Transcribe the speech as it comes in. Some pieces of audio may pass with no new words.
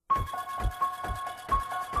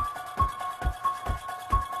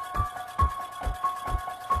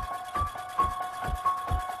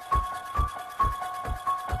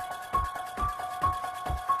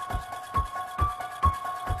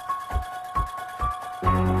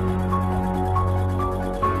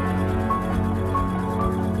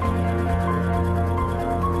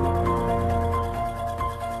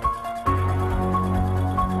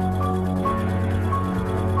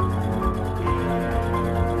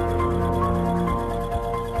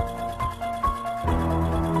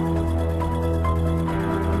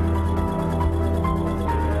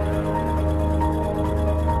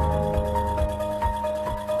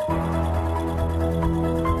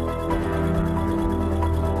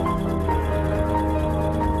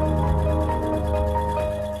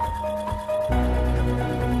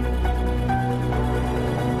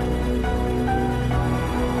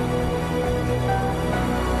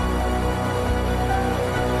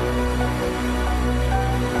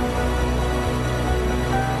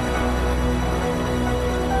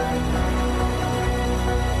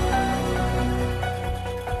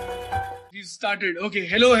We've started. Okay.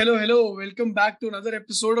 Hello. Welcome back to another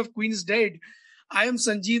episode of Queen's Dead. I am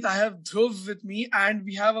Sanjeet. I have Dhruv with me, and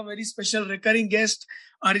we have a very special recurring guest,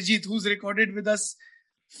 Arijit, who's recorded with us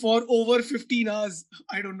for over 15 hours.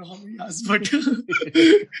 I don't know how many hours, but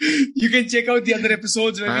you can check out the other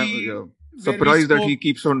episodes where we. Surprised that he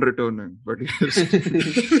keeps on returning, but yes.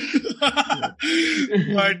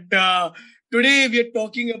 But today we are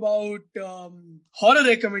talking about horror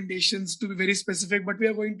recommendations, to be very specific, but we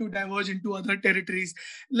are going to diverge into other territories.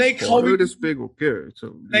 Like horror how we, is big, okay.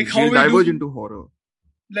 So Like we'll how we diverge do- into horror.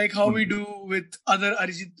 like how we do with other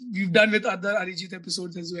Arijit. We've done with other Arijit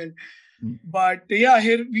episodes as well. Hmm. But yeah,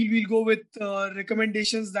 here we'll go with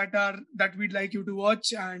recommendations that we'd like you to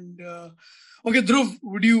watch. And okay, Dhruv,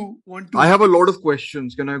 would you want to? I have a lot of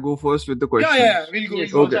questions. Can I go first with the questions? Yeah. We'll go.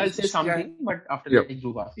 Yes, we'll also go. I'll say something, but after Yeah. letting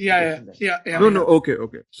Dhruv ask. Yeah. No,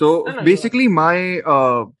 okay. So No, basically, my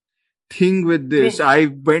thing with this, True. I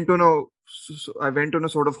went on a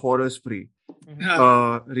sort of horror spree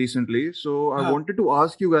recently. So I Huh. wanted to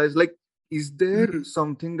ask you guys, like, is there Mhm.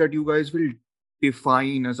 something that you guys will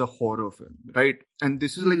define as a horror film, right? And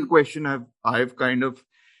this is like a Mhm. question I've kind of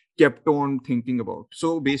kept on thinking about.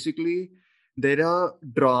 So basically, there are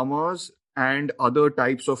dramas and other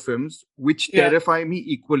types of films which Yeah. terrify me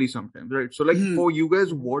equally sometimes, right? So like Mhm. for you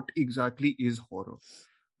guys, what exactly is horror?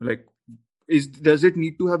 Like, does it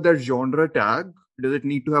need to have that genre tag? Does it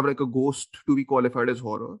need to have like a ghost to be qualified as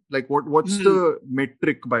horror? Like what's Mhm. the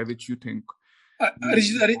metric by which you think?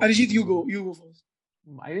 Arijit, you go first.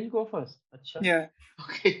 I will go first. Achha. Yeah.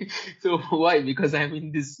 Okay. So why? Because I'm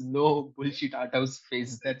in this no bullshit art house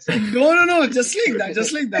phase. That's it. No, just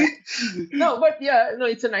like that. No, but yeah, no,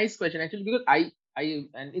 it's a nice question actually, because I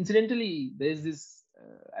and incidentally, there's this.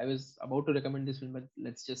 I was about to recommend this film, but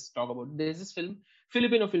let's just talk about. There's this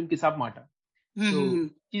Filipino film, Kisap Mata. So Mhm.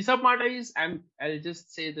 Kisap Mata is. I'll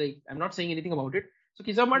just say, like, I'm not saying anything about it. So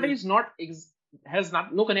Kisap Mata is not has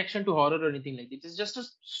no connection to horror or anything like that. It's just a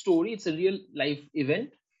story. It's a real life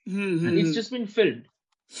event, and it's just been filmed.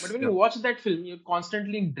 But when you watch that film, you're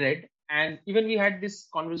constantly in dread. And even we had this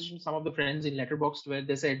conversation with some of the friends in Letterboxd where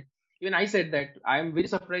they said, even I said that I'm very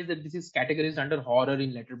surprised that this is categorized under horror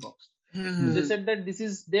in Letterboxd. Mhm. They said that this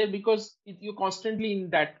is there because you're constantly in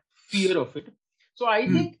that fear of it. So I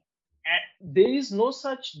think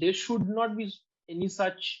there should not be any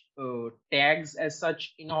such tags as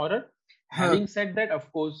such in horror. Having said that, of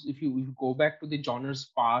course, if you go back to the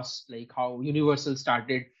genre's past, like how Universal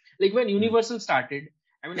started, like when Universal started,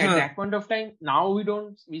 I mean, at that point of time, now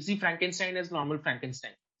we see Frankenstein as normal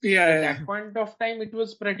Frankenstein. At Yeah. that point of time, it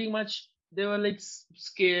was pretty much, they were like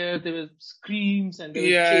scared, there were screams and there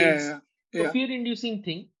were chase. So Yeah. fear-inducing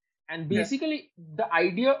thing. And Yeah. basically, the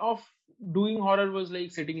idea of doing horror was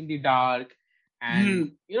like sitting in the dark,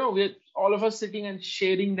 and we're all of us sitting and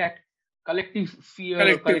sharing that collective fear,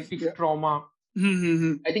 collective yeah. trauma.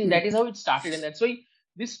 Mhm. I think that is how it started, and that's why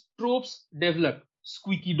these tropes developed.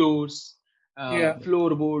 Squeaky doors, Yeah.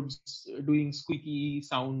 floorboards doing squeaky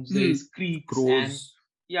sounds, there is creaks, and Crows.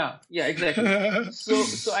 yeah, exactly.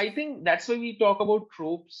 So I think that's why we talk about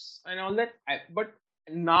tropes and all that. But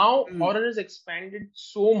now horror is expanded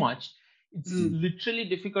so much, it's literally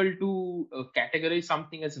difficult to categorize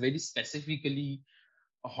something as very specifically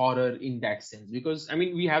a horror in that sense, because I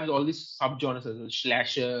mean we have all these subgenres as well,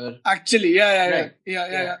 slasher, Actually, yeah. right?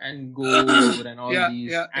 Yeah. And gore and all Yeah,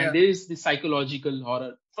 these, yeah, and yeah. there is the psychological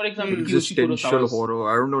horror. For example, Kiyoshi existential Kurosawa's horror.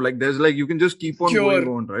 I don't know. Like there's like you can just keep on Cure. going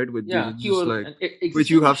on, right? With these. yeah, It's just Cure like and which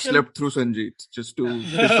you have existential. slept through, Sanjeet, just to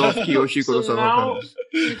piss off Kiyoshi So Kurosawa now, fans.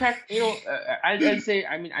 in fact, I'll say,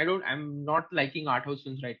 I mean, I'm not liking art house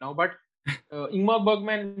films right now, but Ingmar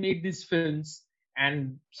Bergman made these films,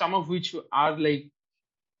 and some of which are like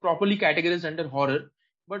properly categorized under horror.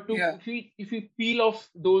 But Yeah. if we peel off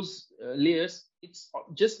those layers, it's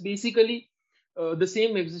just basically the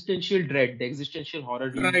same existential dread, the existential horror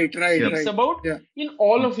he Right. speaks about Yeah. in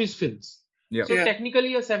all of his films. Yeah. So Yeah.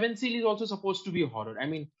 technically, a Seventh Seal is also supposed to be a horror. I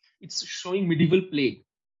mean, it's showing medieval plague.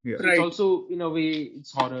 Yeah. So Right. it's also, in a way,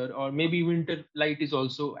 it's horror. Or maybe Winter Light is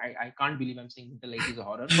also. I can't believe I'm saying Winter Light is a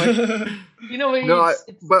horror, but in a way, No,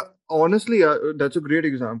 it's but honestly, that's a great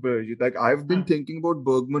example, Ajit. Like I've been Hmm. thinking about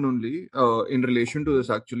Bergman only in relation to this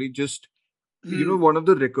actually. Just Hmm. one of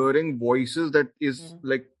the recurring voices that is Mhm.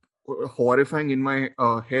 like horrifying in my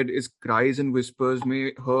head is cries and whispers.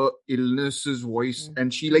 May her illness's voice, Mhm.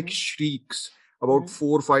 and she like Mhm. shrieks about Mhm.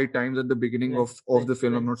 4 or 5 times at the beginning Right, of the right,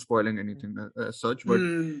 film. I'm right. not spoiling anything as such, but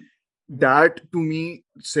Hmm. that to me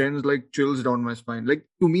sends like chills down my spine. Like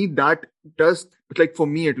to me, that does, like for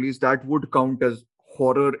me at least, that would count as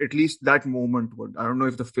horror. At least that moment would. I don't know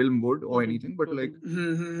if the film would or Mhm. anything, but like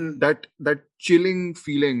Hmm. that chilling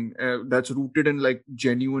feeling that's rooted in like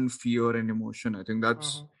genuine fear and emotion. I think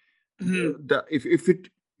that's Uh-huh. Hmm. that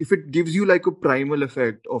if it gives you like a primal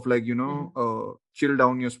effect of like chill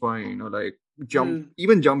down your spine or like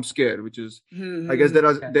jump scare, which is I guess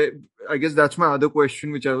I guess that's my other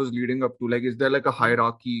question which I was leading up to. Like, is there like a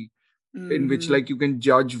hierarchy in which like you can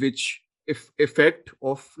judge which if effect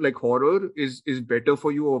of like horror is better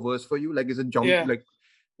for you or worse for you? Like, is a jump Yeah. like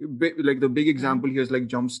the big example here is like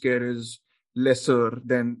jump scare is lesser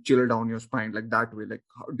than chill down your spine, like that way. Like,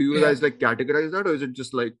 do you guys like categorize that, or is it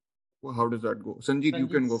just like how does that go? Sanjeet, you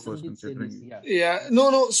can go first Sanjeet said considering this, you. yeah.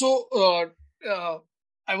 No. So,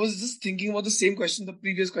 I was just thinking about the same question, the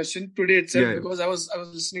previous question today itself, Yeah. because I was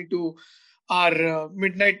listening to our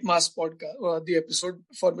Midnight Mass podcast, the episode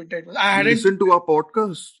for Midnight Mass. I hadn't Listen to our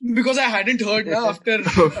podcast. because I hadn't heard after.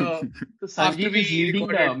 So After Sanjeet we is leading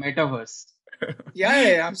the recorded. metaverse.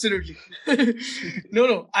 Yeah, absolutely.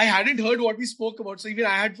 No, I hadn't heard what we spoke about. So even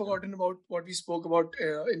I had forgotten about what we spoke about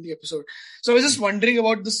in the episode. So I was just wondering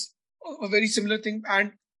about this, a very similar thing.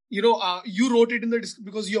 And, you wrote it in the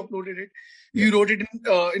because you uploaded it. Yeah. You wrote it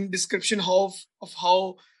in description of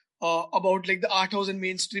how about like the art house and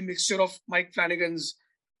mainstream mixture of Mike Flanagan's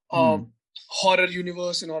horror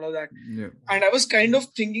universe and all of that. Yeah. And I was kind of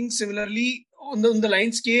thinking similarly on the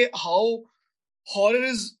lines how horror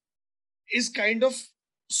is kind of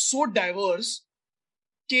so diverse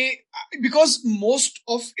because most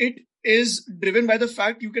of it is driven by the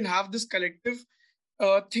fact you can have this collective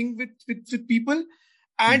thing with people,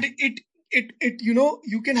 and it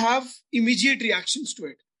you can have immediate reactions to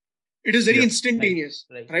it. It is very Yeah. instantaneous,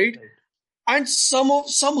 Right. right? And some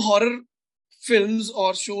horror films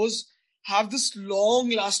or shows have this long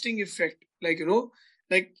lasting effect, like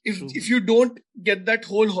like True. if you don't get that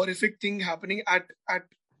whole horrific thing happening at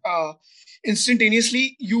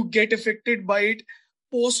instantaneously, you get affected by it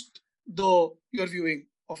post your viewing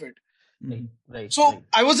of it. Right. So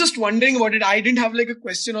I was just wondering about it. I didn't have like a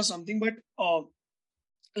question or something, but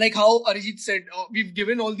like how Arijit said, we've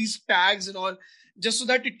given all these tags and all just so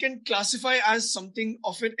that it can classify as something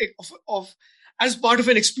of as part of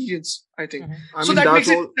an experience, I think. I So mean, that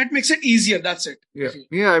that's makes it easier. That's it. I Yeah, feel.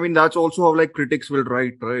 yeah. I mean, that's also how like critics will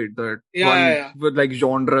write, right? That Yeah. with like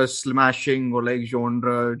genre smashing or like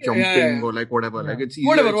genre jumping or like whatever. Like it's easier.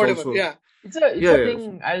 Whatever. It's also, Yeah. It's a Yeah,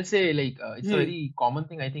 thing. I'll say like it's a Hmm. very common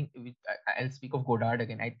thing. I think I'll speak of Godard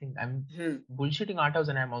again. I think I'm bullshitting art house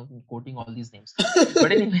and I'm also quoting all these names.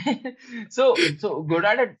 But anyway, so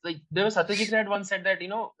Godard had, like, there was Satyajit Ray had once said that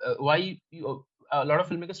why a lot of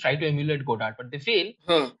filmmakers try to emulate Godard, but they fail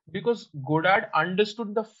because Godard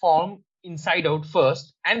understood the form inside out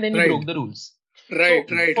first, and then he Right. broke the rules. Right.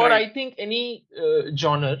 For I think any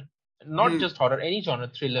genre, not just horror, any genre,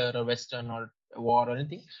 thriller or western or war or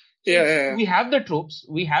anything. So Yeah. we have the tropes,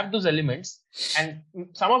 we have those elements, and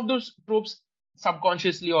some of those tropes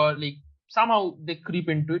subconsciously or like somehow they creep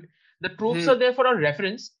into it. The tropes are there for a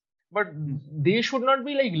reference, but they should not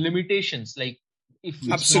be like limitations. Like if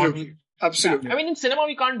it's Absolutely. not, I mean, in cinema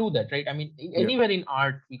we can't do that, right? I mean, anywhere in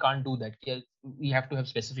art we can't do that. We have to have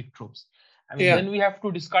specific tropes. I mean, then we have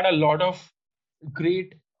to discard a lot of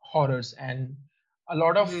great horrors and a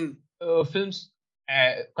lot of films.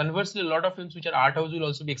 Conversely, a lot of films which are art house will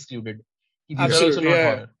also be excluded. These are also Absolutely, not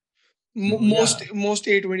yeah. horror. Most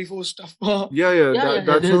A24 stuff.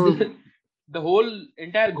 that's how the whole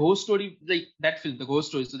entire ghost story, like that film, the ghost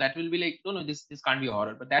story. So that will be like, no, this can't be a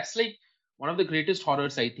horror. But that's like one of the greatest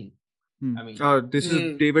horrors, I think. I mean, this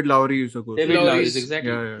is David Lowery's A Ghost David Story. Lowery's,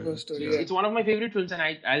 exactly. Ghost Story, So it's one of my favorite films, and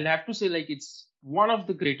I'll have to say, like, it's one of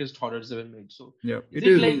the greatest horrors ever made. So it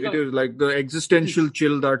is like the existential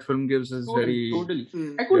chill that film gives is totally.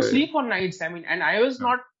 I couldn't sleep for nights. I mean, and I was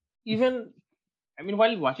not even. I mean,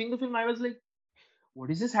 while watching the film, I was like,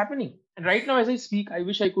 what is this happening? And right now, as I speak, I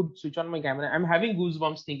wish I could switch on my camera. I'm having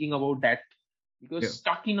goosebumps thinking about that, because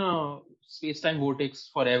stuck in a space-time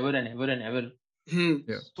vortex forever and ever and ever.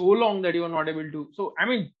 So long that you are not able to. So, I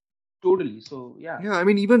mean, totally. So, yeah. Yeah, I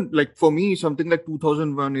mean, even like for me, something like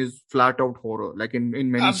 2001 is flat out horror, like in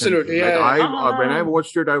many absolutely senses. like when I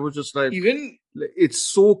watched it, I was just like, even it's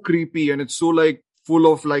so creepy and it's so like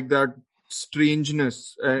full of like that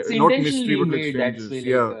strangeness, not mystery but like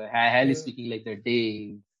strangeness. Hell is speaking like that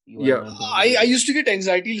day. I used to get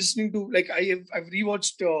anxiety listening to, like, I've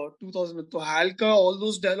rewatched 2000. So Halka, all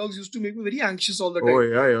those dialogues used to make me very anxious all the time. Oh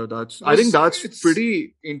yeah, I think that's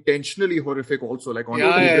pretty intentionally horrific also, like on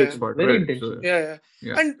Kubrick's part, very right? intentional. So,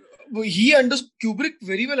 and Kubrick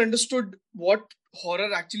very well understood what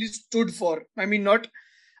horror actually stood for. I mean, not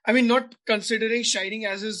considering Shining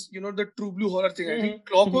as his, the true blue horror thing. I think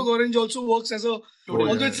Clockwork Orange also works as although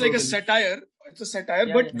it's like a satire. It's a satire,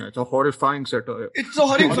 but it's a horrifying satire. It's a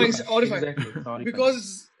horrifying. Exactly.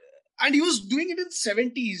 Because, and he was doing it in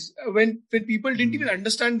 70s when people didn't even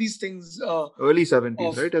understand these things. Early 70s,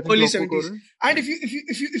 right? I think early 70s. And if you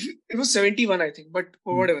it was 71, I think, but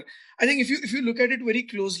whatever. I think if you look at it very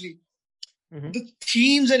closely, the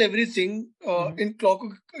themes and everything in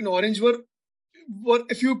Clockwork Orange were,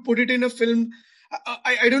 if you put it in a film,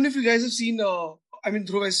 I don't know if you guys have seen.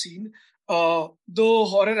 Dhruv has seen the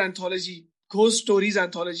horror anthology, Ghost Stories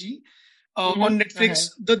anthology on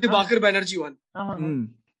Netflix, the Dibakar Banerjee one.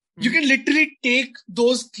 You can literally take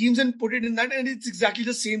those themes and put it in that, and it's exactly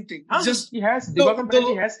the same thing. It's just Dibakar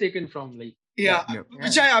Banerjee has taken from like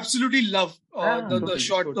which I absolutely love. The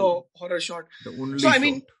shot, the horror shot. The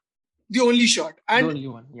only shot, and the only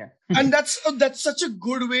one, and that's such a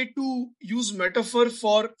good way to use metaphor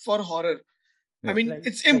for horror. I mean,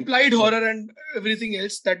 it's implied horror and everything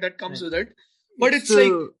else that comes with it, but it's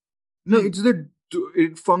like. No,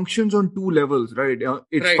 it functions on two levels, right?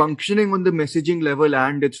 It's functioning on the messaging level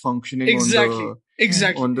and it's functioning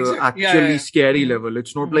on the actually scary level.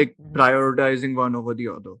 It's not like prioritizing one over the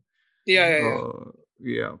other.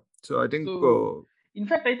 So I think. In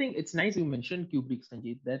fact, I think it's nice you mentioned Kubrick,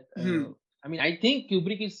 Sanjeev. That I mean, I think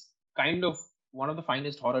Kubrick is kind of one of the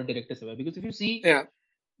finest horror directors ever, because if you see.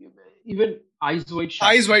 Even Eyes Wide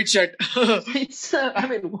Shut. It's I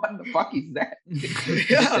mean, what the fuck is that?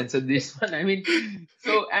 Sense of this one. I mean,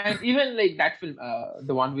 so, and even like that film,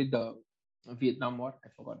 the one with the Vietnam War, I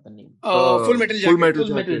forgot the name. Full Metal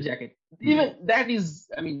Jacket. Even that is,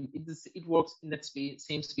 I mean, it works in that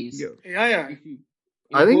same space.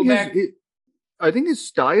 I think his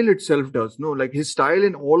style itself does. No, like his style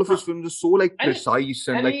in all of his films is so like precise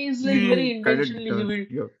and like he's like very intentionally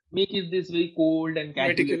he will make it this very cold and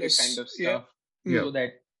calculated kind of stuff, so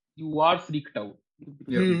that you are freaked out.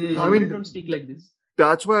 I mean, don't speak like this.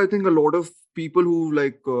 That's why I think a lot of people who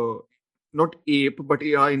like not ape but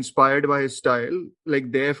are inspired by his style,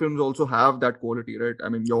 like their films also have that quality, right? I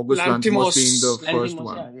mean, Yorgos Lanthimos being the first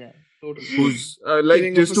one. Totally. Who's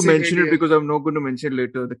like, just to mention it because I'm not going to mention it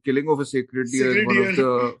later, The Killing of a Sacred Deer is one of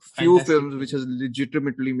the few films which has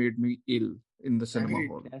legitimately made me ill in the cinema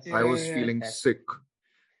hall. I was feeling sick.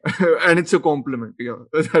 And it's a compliment, He does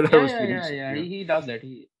that.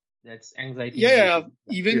 That's anxiety.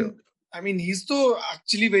 Even I mean, he's though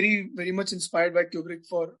actually very, very much inspired by Kubrick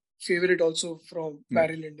for Favorite also from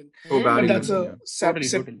Barry Lyndon. Barry That's Lyndon,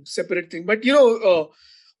 a separate thing. But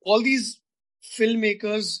all these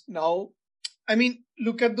filmmakers now, I mean,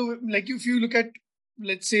 look at if you look at,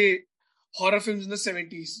 let's say, horror films in the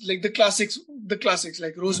 70s, like the classics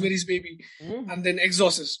like Rosemary's Baby and then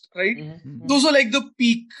Exorcist, right? Those are like the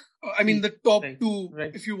peak. I mean, the top two,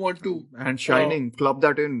 if you want to. And Shining, club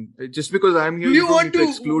that in. Just because I'm here, you want to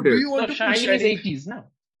exclude it. Shining is 80s now.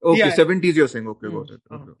 Okay, 70s you're saying. Okay, got it.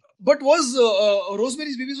 Okay. But was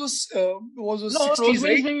Rosemary's Baby was 60s, Rosemary's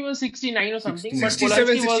right? Baby was 69 or something.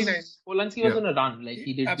 67, 69. Polanski was on a run. Like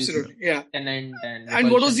he did absolutely, this Tenant and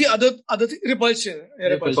and what was the other thing? Repulsion.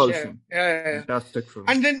 Yeah. Fantastic film.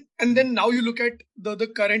 And then now you look at the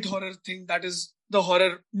current horror thing, that is the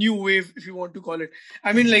horror new wave, if you want to call it.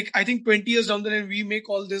 I mean, like, I think 20 years down the line, we may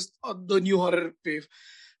call this the new horror wave.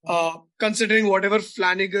 Considering whatever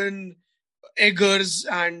Flanagan, Eggers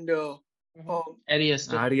and Ari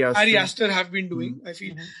Aster. Ari Aster have been doing. I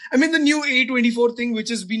feel. I mean, the new A24 thing, which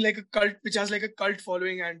has been like a cult, which has like a cult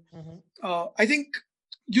following, and I think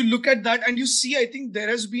you look at that and you see, I think there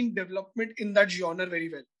has been development in that genre very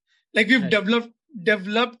well. Like we've developed.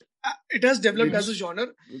 It has developed as a genre.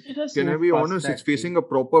 Can I be honest? It's facing a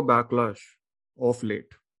proper backlash of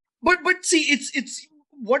late. But see, it's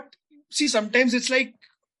what. See, sometimes it's like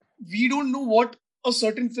we don't know what a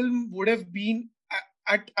certain film would have been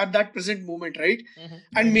at that present moment, right?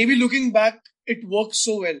 And maybe looking back, it works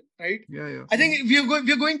so well, right? Yeah. I think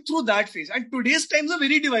we're going through that phase, and today's times are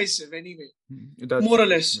very divisive anyway, That's more or true,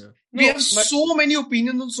 less. yeah. We have so many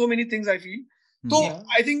opinions on so many things, I feel. So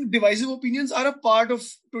I think divisive opinions are a part of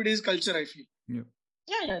today's culture, I feel.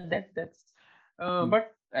 That's.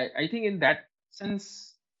 But I think in that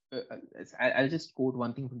sense, I'll just quote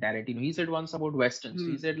one thing from Tarantino. He said once about westerns.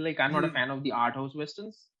 He said like, I'm not a fan of the art house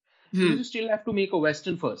westerns. You still have to make a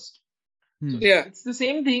western first. So it's the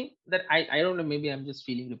same thing that I don't know, maybe I'm just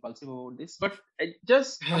feeling repulsive about this, but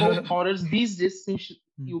just about horrors these days, since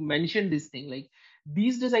you mentioned this thing, like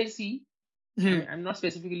these days I see, I'm not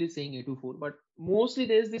specifically saying A24, but mostly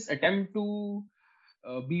there's this attempt to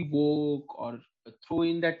be woke or throw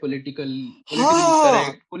in that politically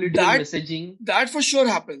correct, political messaging. That for sure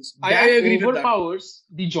happens. That I agree with that. overpowers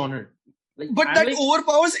the genre. Like, but that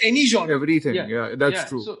overpowers any genre. Everything. That's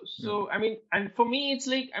true. So I mean, and for me, it's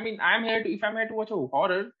like, I mean, if I'm here to watch a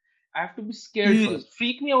horror, I have to be scared first,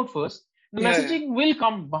 freak me out first. The messaging will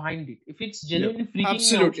come behind it. If it's genuinely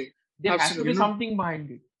freaking me out, there has to be something behind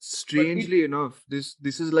it. Strangely enough, this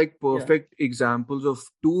is like perfect examples of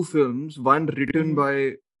two films, one written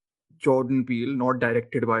by Jordan Peele, not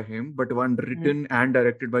directed by him, but one written and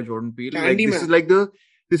directed by Jordan Peele. Like,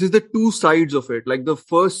 this is the two sides of it. Like the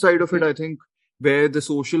first side of it, I think, where the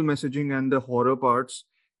social messaging and the horror parts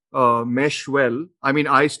mesh well. I mean,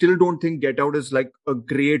 I still don't think Get Out is like a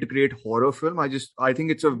great horror film. I think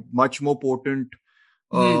it's a much more potent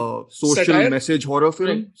social satire? Message horror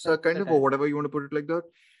film, kind of, or whatever you want to put it like that.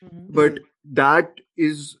 But that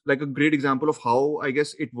is like a great example of how I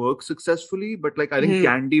guess it works successfully. But like I think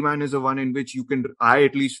Candyman is the one in which I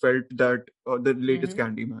at least felt that the latest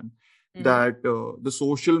Candyman, that the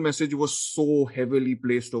social message was so heavily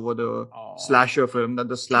placed over the slasher film that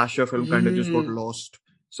the slasher film kind of just got lost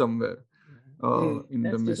somewhere in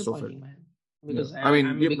the midst of it. Because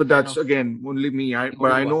but that's again only me.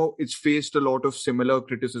 But I know it's faced a lot of similar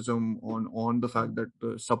criticism on the fact that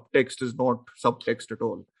the subtext is not subtext at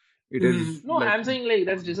all. It is. No, I'm saying like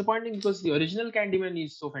that's disappointing because the original Candyman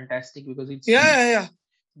is so fantastic because it's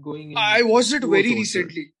going. I watched it very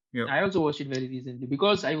recently. Yeah. I also watched it very recently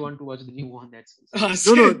because I want to watch the new one. That's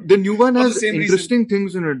no. The new one has interesting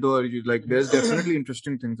things in it, though. Like there's definitely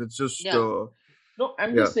interesting things. It's just no.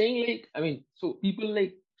 I'm just saying, like, I mean, so people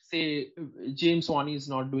like say James Wan is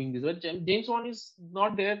not doing this, but James Wan is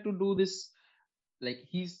not there to do this. Like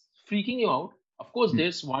he's freaking you out. Of course,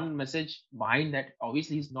 there's one message behind that.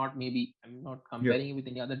 Obviously, he's not. Maybe I'm not comparing him with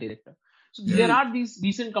any other director. So there are these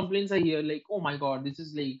recent complaints I hear, like, oh my god, this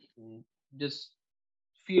is like just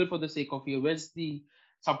fear for the sake of fear. Where's the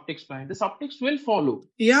subtext behind? The subtext will follow.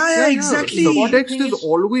 Yeah, exactly. The subtext is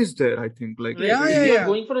always there. I think, like, if you're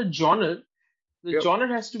going for a genre, the genre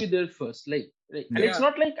has to be there first. And it's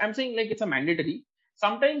not like I'm saying like it's a mandatory.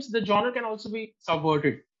 Sometimes the genre can also be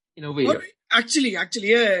subverted in a way. Actually,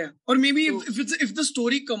 yeah. Or maybe if the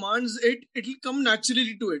story commands it, it'll come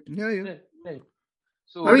naturally to it. Yeah. Right.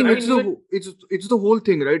 So I mean, it's the whole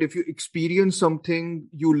thing, right? If you experience something,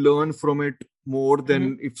 you learn from it more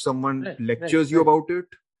than if someone lectures you about it.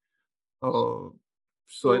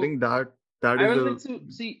 So I think that is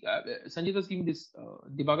Sanjit was giving this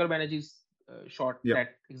Dibakar Banerjee's shot,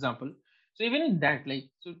 that example. So even in that, like,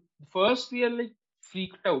 so first we are like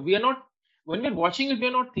freaked out. We are not, when we're watching it, we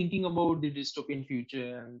are not thinking about the dystopian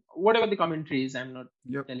future and whatever the commentary is. I'm not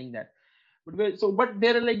telling that. But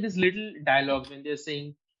there are like these little dialogues when they're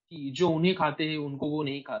saying जो उन्हें खाते हैं उनको वो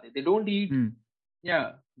नहीं खाते. They don't eat.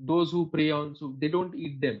 Those who prey on, so they don't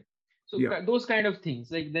eat them. So those kind of things.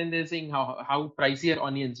 Like then they're saying how pricey are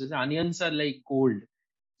onions. So the onions are like gold.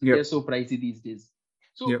 They're so pricey these days.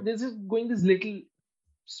 So there's just going these little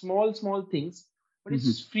small things, but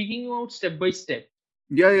it's freaking you out step by step.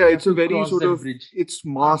 It's a very sort of it's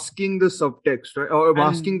masking the subtext, right, or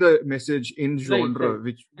masking the message in genre,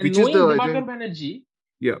 which is the Dibakar Banerjee.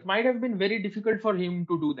 It might have been very difficult for him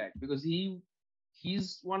to do that because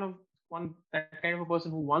he's that kind of a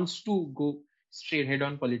person who wants to go straight head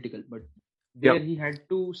on political, but he had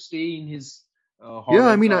to stay in his horror.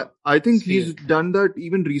 I mean, I think sphere. he's done that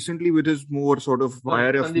even recently with his more sort of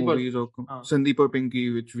YRF movies or Sandeep Pinky,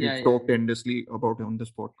 which we've talked endlessly about on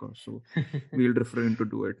this podcast. So we'll refrain to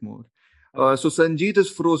do it more. So Sanjeet is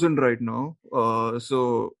frozen right now.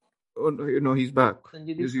 So he's back.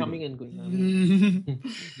 Sanjeet is coming and going.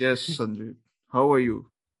 Yes, Sanjeet. How are you?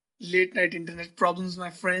 Late night internet problems, my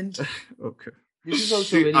friend. Okay. This is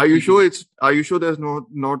also very are you sure there's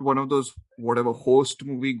not one of those whatever host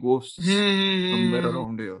movie ghosts somewhere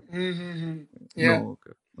around here? Yeah. No,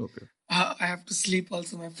 okay. I have to sleep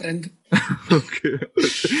also, my friend. Okay.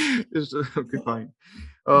 Okay, fine.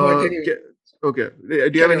 But anyway, okay.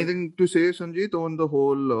 Do you have anything to say, Sanjeet, on the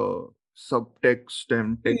whole subtext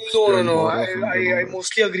and text? No. I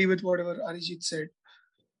mostly agree with whatever Arijit said.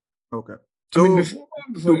 Okay. So,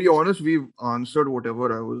 to be honest, we've answered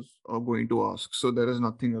whatever I was going to ask. So there is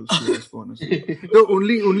nothing else to ask, honestly. The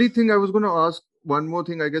only thing I was going to ask, one more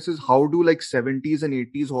thing, I guess, is how do like 70s and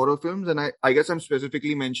 80s horror films, and I guess I'm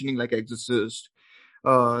specifically mentioning like Exorcist,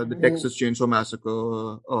 the Texas Chainsaw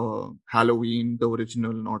Massacre, Halloween, the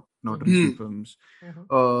original, not recent films.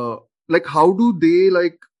 Like how do they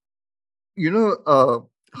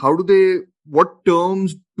what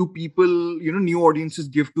terms do people, new audiences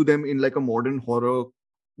give to them in like a modern horror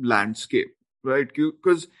landscape, right?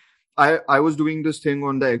 Because I was doing this thing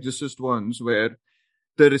on the Exorcist once where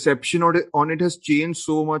the reception on it has changed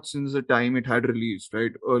so much since the time it had released,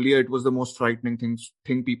 right? Earlier, it was the most frightening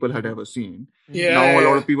thing people had ever seen. Now, a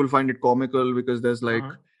lot of people find it comical because there's like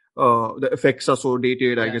the effects are so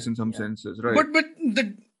dated, I guess, in some senses, right? But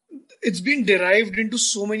it's been derived into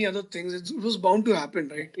so many other things. It was bound to happen,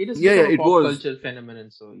 right? It is a pop culture phenomenon,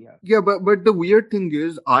 so yeah. Yeah, but the weird thing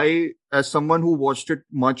is, I, as someone who watched it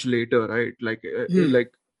much later, right? Like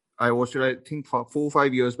I watched it, I think 4 or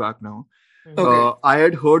 5 years back now. Okay. I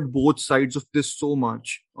had heard both sides of this so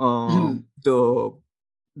much.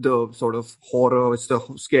 The sort of horror, it's the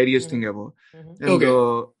scariest thing ever.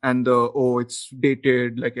 And it's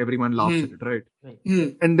dated, like everyone laughs at it, right?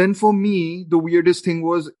 And then for me, the weirdest thing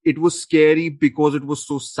was it was scary because it was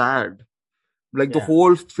so sad. Like the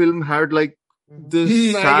whole film had like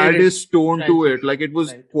this saddest tone to it. Like it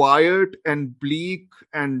was quiet and bleak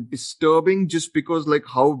and disturbing just because like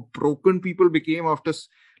how broken people became after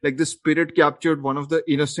like the spirit captured one of the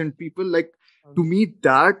innocent people. Like to me,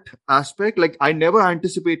 that aspect, like I never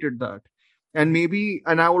anticipated that. And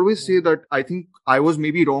I always say that I think I was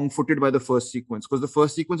maybe wrong-footed by the first sequence, because the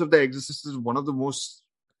first sequence of The Exorcist is one of the most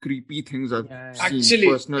creepy things I've seen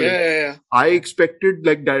personally. I expected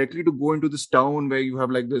like directly to go into this town where you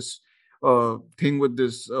have like this thing with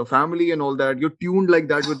this family and all that. You're tuned like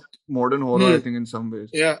that with modern horror, I think, in some ways.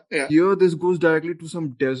 Here, this goes directly to some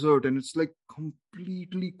desert and it's like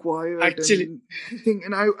completely quiet.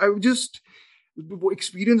 And I just, the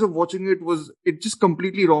experience of watching it just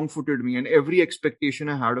completely wrong-footed me, and every expectation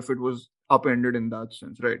I had of it was upended in that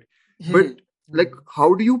sense, right? But like,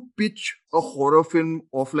 how do you pitch a horror film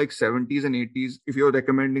of like 70s and 80s if you're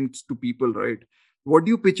recommending it to people, right? What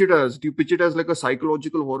do you pitch it as? Do you pitch it as like a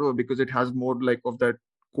psychological horror because it has more like of that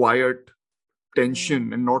quiet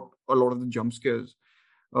tension and not a lot of the jump scares?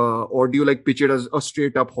 Or do you like pitch it as a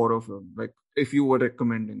straight up horror film? Like if you were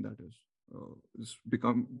recommending, that is. This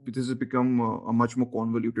has become a much more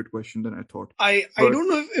convoluted question than I thought. I don't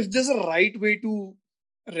know if there's a right way to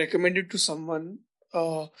recommend it to someone.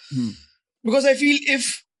 Because I feel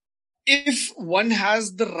if one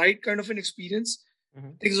has the right kind of an experience,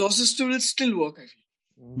 Exorcist will still work, I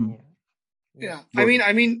feel. Yeah.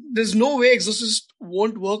 I mean, there's no way Exorcist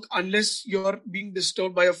won't work unless you're being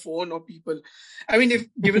disturbed by a phone or people. I mean, if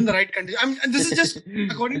given the right condition. And this is just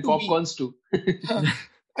according to popcorns me. Too.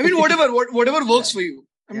 I mean, whatever works for you.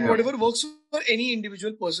 I mean, whatever works for any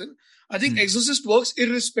individual person. I think Exorcist works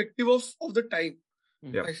irrespective of the time.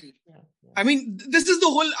 I feel. I mean, this is the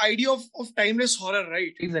whole idea of timeless horror,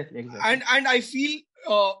 right? Exactly. And I feel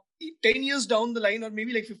 10 years down the line, or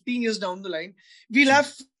maybe like 15 years down the line, we'll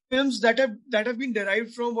have films that have been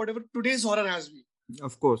derived from whatever today's horror has been.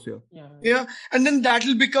 Of course, yeah. And then that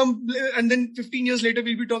will become, and then 15 years later,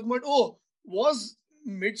 we'll be talking about, was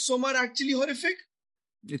Midsommar actually horrific?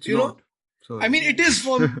 It's not. I mean, it is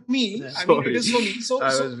for me. It is for me. So I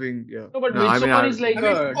was being, No, but Midsommar is like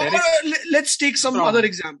let's take some other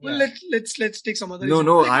example. Let's take some other example.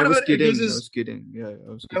 No, I was kidding. I was kidding. Yeah,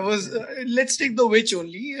 I was kidding. Let's take The Witch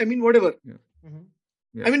only. I mean, whatever.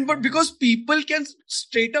 I mean, but because people can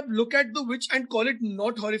straight up look at The Witch and call it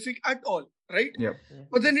not horrific at all, right?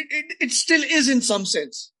 But then it still is in some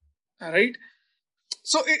sense, right?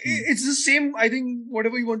 So it's the same, I think,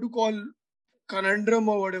 whatever you want to call conundrum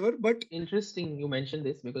or whatever. But interesting you mentioned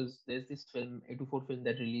this, because there's this film, A24 film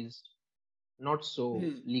that released not so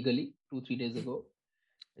legally, 2-3 days ago.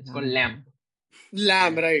 It's called Lamb, Yeah.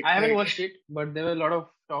 right? I haven't right. watched it, but there were a lot of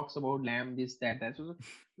talks about Lamb, this, that. So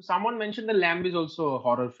someone mentioned the Lamb is also a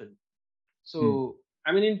horror film. So,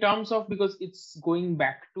 I mean, in terms of, because it's going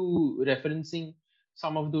back to referencing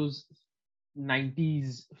some of those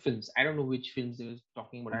 90s films. I don't know which films they were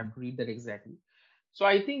talking about. I have to read that exactly. So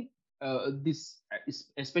I think this,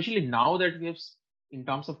 especially now that we have, in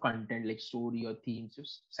terms of content, like story or themes,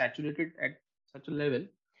 just saturated at such a level.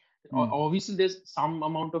 Obviously, there's some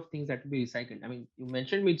amount of things that will be recycled. I mean, you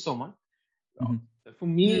mentioned Midsommar. For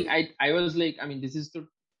me, I was like, I mean, this is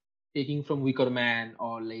taking from Wicker Man,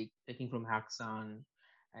 or like taking from Haxan,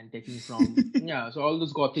 and taking from so all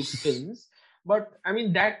those gothic films. But I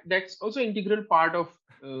mean, that's also integral part of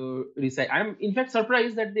recycle. I'm in fact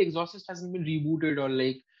surprised that The Exorcist hasn't been rebooted, or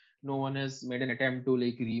like no one has made an attempt to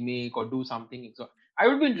like remake or do something. I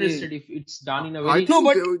would be interested if it's done in a very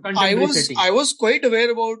contemporary setting. I was quite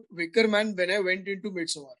aware about Wicker Man when I went into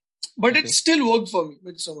Midsommar, but it still worked for me,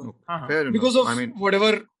 Midsommar, because of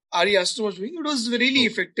whatever Ari Aster was doing. It was really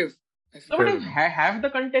effective. No, but if have the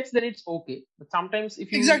context, then it's okay. But sometimes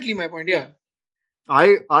if you exactly my point, yeah.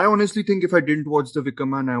 I honestly think if I didn't watch The Wicker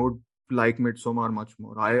Man, I would like Midsommar much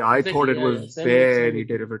more. I thought it was very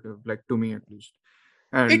derivative, like to me at least.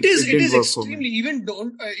 And it is extremely, even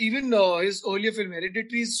his earlier film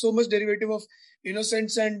Hereditary is so much derivative of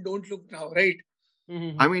Innocence and Don't Look Now, right?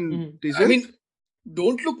 I mean,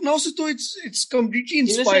 Don't Look Now, so it's completely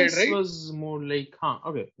inspired, Innocence right? Was more like,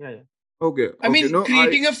 okay, yeah. Okay. I mean,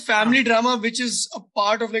 creating a family drama which is a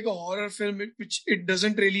part of like a horror film, which it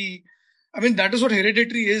doesn't really. I mean, that is what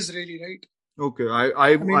Hereditary is, really, right? Okay,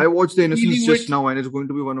 I watched The Innocence just now, and it's going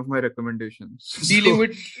to be one of my recommendations. Dealing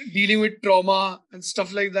with trauma and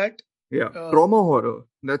stuff like that. Yeah, trauma horror.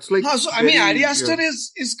 That's like. So I mean, Ari Aster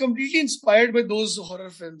is completely inspired by those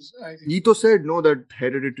horror films. I think. Ito said no, that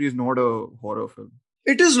Hereditary is not a horror film.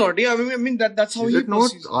 It is not. Yeah, I mean that's how he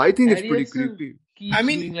perceives it. I think it's pretty creepy. I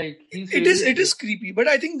mean, it is creepy, but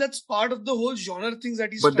I think that's part of the whole genre things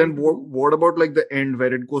that he's. But then what about like the end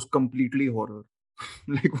where it goes completely horror?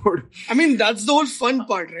 Like what? I mean, that's the whole fun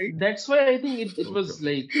part, right? That's why I think it was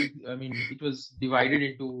like, I mean, it was divided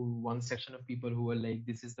into one section of people who were like,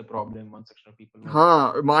 this is the problem. One section of people.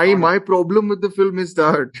 My problem with the film is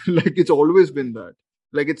that like it's always been that,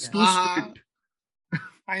 like it's too strict.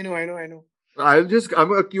 I know.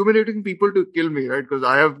 I'm accumulating people to kill me, right? Because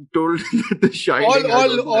I have told that The Shining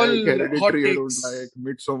all Hereditary I don't like,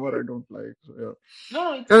 Midsommar I don't like. So,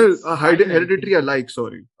 yeah. No, Hereditary I like.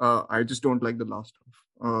 Sorry, I just don't like the last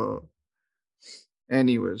half.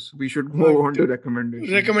 Anyways, we should move on to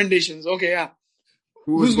recommendations. Okay, yeah.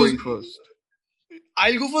 Who's going first?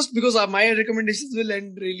 I'll go first because my recommendations will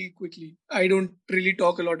end really quickly. I don't really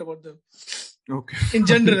talk a lot about them. Okay. In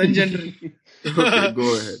general. Okay,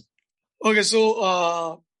 go ahead. Okay,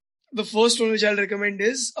 so the first one which I'll recommend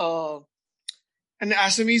is an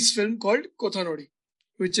Assamese film called Kothanodi,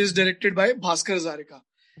 which is directed by Bhaskar Hazarika.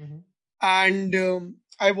 And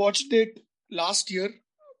I watched it last year,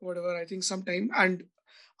 I think sometime, and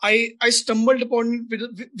I stumbled upon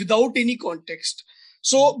it without any context.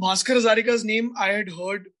 So Bhaskar Hazarika's name I had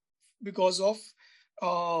heard because of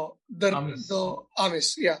the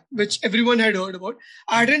Amis, which everyone had heard about.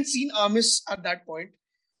 I hadn't seen Amis at that point.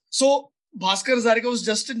 So Bhaskar Hazarika was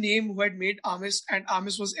just a name who had made Amis, and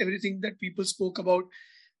Amis was everything that people spoke about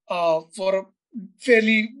for a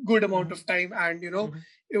fairly good amount of time. And,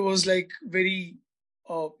 it was like very,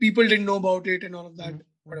 people didn't know about it and all of that,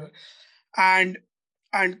 whatever. And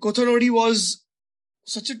Kothanodi was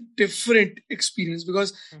such a different experience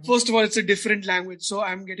because first of all, it's a different language. So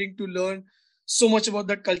I'm getting to learn so much about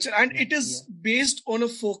that culture, and it is based on a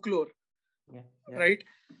folklore, right?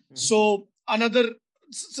 So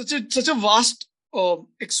such a vast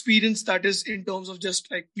experience that is in terms of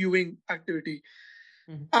just like viewing activity.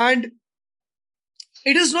 And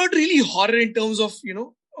it is not really horror in terms of,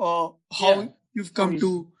 how you've come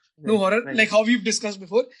to know horror, like how we've discussed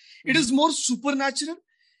before. It is more supernatural,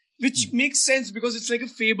 which makes sense because it's like a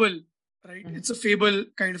fable, right? It's a fable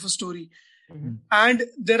kind of a story. And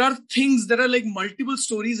there are like multiple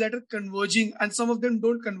stories that are converging, and some of them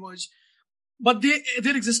don't converge, but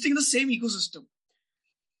they're existing in the same ecosystem.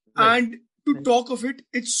 And to talk of it,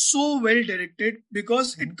 it's so well directed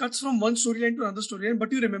because it cuts from one storyline to another storyline,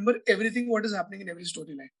 but you remember everything what is happening in every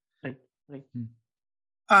storyline. Right.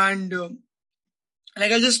 And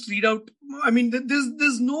like I'll just read out. I mean,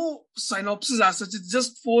 there's no synopsis as such. It's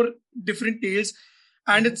just 4 different tales,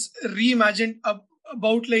 and it's reimagined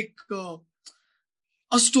about like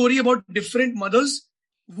a story about different mothers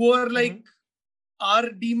who are like are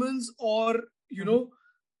demons, or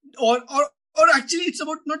or or actually it's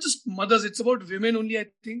about not just mothers, it's about women only, I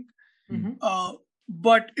think.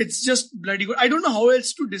 But it's just bloody good. I don't know how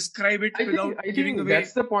else to describe it without giving away.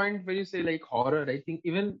 That's the point where you say like horror. I think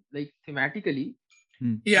even like thematically,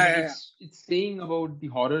 it's saying about the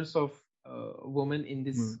horrors of women in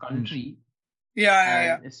this country.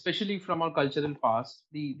 Especially from our cultural past,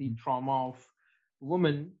 the trauma of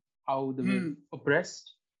women, how they were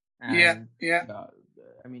oppressed. And,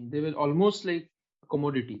 I mean, they were almost like a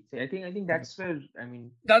commodity. So I think that's where, I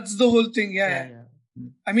mean, that's the whole thing.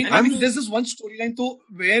 I mean, there's this one storyline though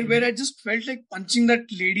where I just felt like punching that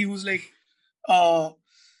lady who's like, I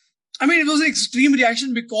mean, it was an extreme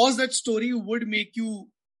reaction because that story would make you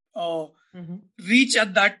reach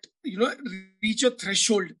at that, reach your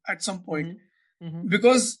threshold at some point.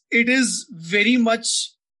 Because it is very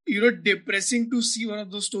much, depressing to see one of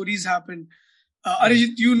those stories happen.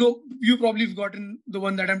 Arijit, you probably have gotten the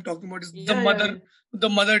one that I'm talking about is the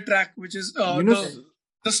mother track, which is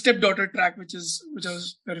the stepdaughter track, which I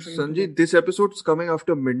was verifying. Sanjay, this episode is coming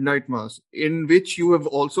after Midnight Mass, in which you have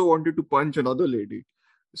also wanted to punch another lady.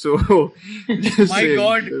 So, my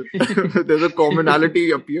God, there's a commonality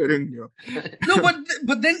appearing here. No,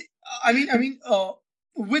 but then I mean,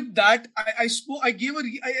 with that, I sort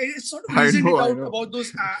of reasoned it out about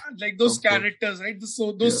those those characters, right?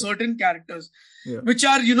 So those certain characters, which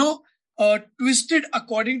are twisted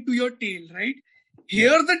according to your tale, right? Here,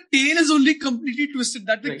 the tale is only completely twisted.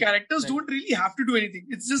 That the characters don't really have to do anything.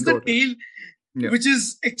 It's just the tale, which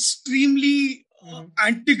is extremely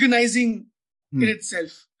antagonizing in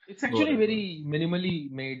itself. It's actually very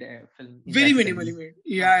minimally made film. Very minimally made.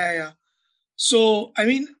 Yeah. So I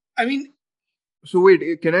mean. So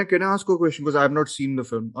wait, can I ask a question, because I have not seen the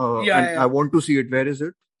film? I want to see it. Where is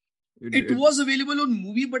it? It was available on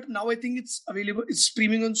Movie, but now I think it's available. It's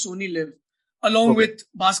streaming on Sony Live, along with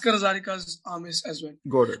Bhaskar Hazarika's Amis as well.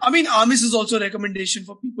 Got it. I mean, Amis is also a recommendation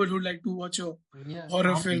for people who like to watch a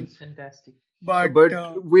horror film. Fantastic. But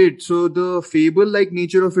wait, so the fable-like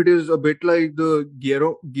nature of it is a bit like the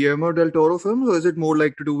Guillermo del Toro films, or is it more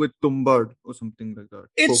like to do with Tumbad or something like that?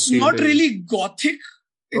 It's not really gothic.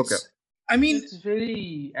 I mean, it's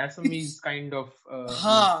very Assamese kind of.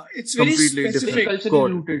 It's very specific,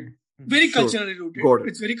 culturally rooted. Very culturally rooted.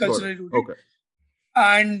 It's very culturally rooted. Okay.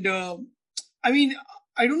 And I mean,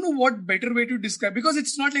 I don't know what better way to describe, because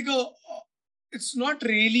it's not like it's not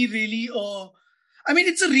really I mean,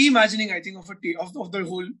 it's a reimagining, I think, of the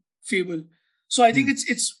whole fable. So I think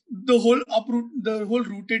it's the whole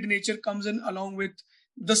rooted nature comes in along with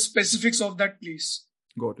the specifics of that place.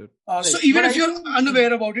 Got it. So even if you're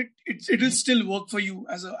unaware about it, it will still work for you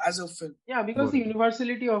as a film. Yeah, because the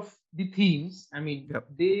universality of the themes, I mean,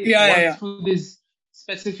 they through these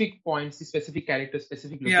specific points, the specific characters,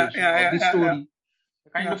 specific location of the story,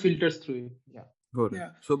 kind of filters through it. Yeah. Got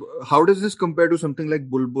it. So how does this compare to something like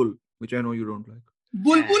Bulbul, which I know you don't like?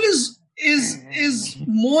 Bulbul is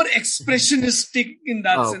more expressionistic in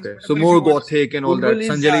that sense. So more gothic and all that.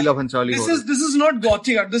 Sanjay Leela Bhansali. This is not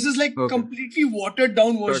gothic art. This is like completely watered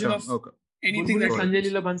down version of anything. Bulbul that Sanjay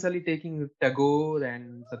Leela Bhansali taking Tagore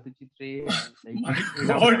and Satyajit Ray. My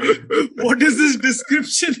God, what is this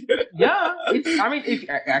description?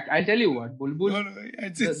 I'll tell you what, Bulbul.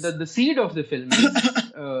 The seed of the film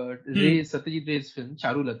is Satyajit Ray's film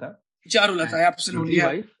Charulata, absolutely.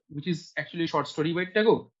 Wife, which is actually a short story by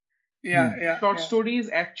Tagore. Short story is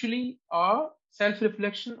actually a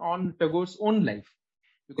self-reflection on Tagore's own life,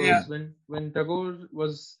 because when Tagore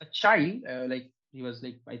was a child, he was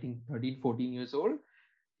I think 13-14 years old,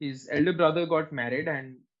 his elder brother got married,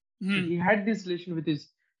 and he had this relation with his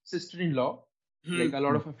sister-in-law, like a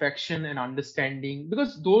lot of affection and understanding,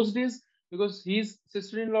 because those days, because his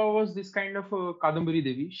sister-in-law was this kind of a Kadambari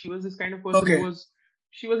Devi, she was this kind of person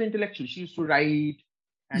she was intellectual, she used to write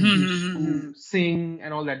and she used to sing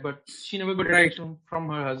and all that, but she never got attention from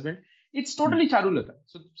her husband. It's totally Charulata.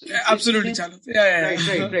 So absolutely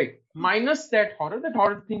Charulata. Right. Minus that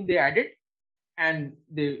horror thing they added, and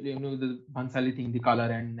the Bhansali thing, the color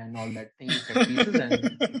and all that thing.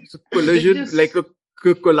 It's a collision, like a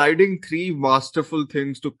colliding three masterful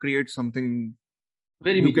things to create something.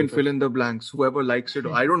 Very you can fill in the blanks. Whoever likes it,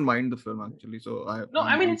 I don't mind the film actually. So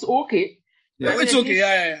I mean it's okay. Yeah, it's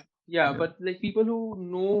okay. Yeah, but people who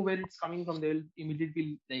know where it's coming from, they'll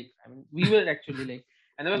immediately we were actually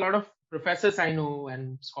and there were a lot of professors I know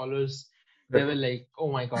and scholars. They were like,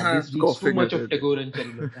 "Oh my God, this is too much of Tagore and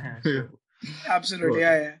Charulata." Absolutely,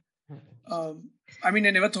 I mean,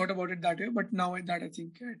 I never thought about it that way, but now that I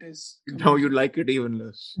think it is. Now you like it even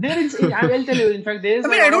less. There is, I'll tell you. In fact, there's. I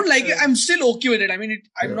mean, I don't like it. I'm still okay with it. I mean,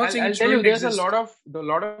 I'm not saying. I'll tell you, there's a lot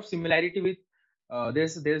of similarity with.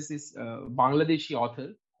 There's this Bangladeshi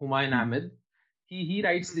author Humayun Ahmed. he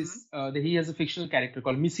writes this. He has a fictional character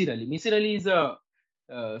called Missy Rally. Missy Rally is a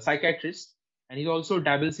psychiatrist, and he also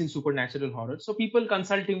dabbles in supernatural horror. So people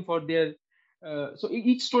consult him for their. So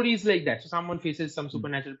each story is like that. So someone faces some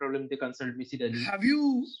supernatural problem, they consult Missy Rally. Have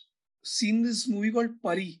you seen this movie called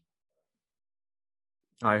Pari?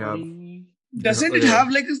 I have. Doesn't it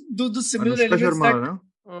have like the similar Anushka elements Sharma, that?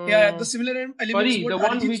 no? Yeah, the similar elements. Pari, what the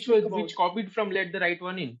one Arijit spoke about. which copied from Let the Right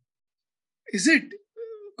One In. Is it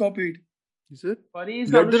copied? Is it? Pari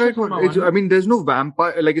is Let the Anushka right one. Sharma I mean, there's no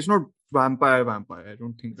vampire. Like, it's not vampire. I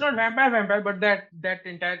don't think. It's not vampire, but that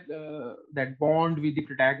entire that bond with the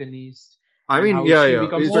protagonist. I and mean, how yeah, she yeah.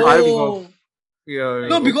 becomes It's- the I- victim of- Yeah.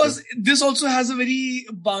 No, okay. because this also has a very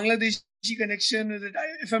Bangladeshi connection with it.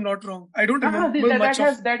 If I'm not wrong, I don't remember much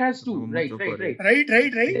of. that has two. Not much Right, of right, Pari.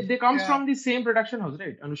 right. Right. They comes Yeah. from the same production house,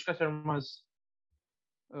 right? Anushka Sharma's.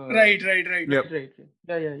 Right. Yep. Right.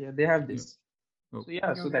 Yeah. They have this. Okay. So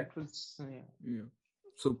yeah, so Okay. that was yeah. Yeah.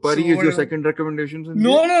 So Pari So is your whatever. second recommendation?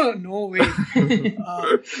 Sanjay? No way.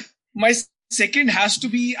 My second has to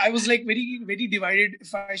be. I was like very divided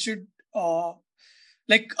if I should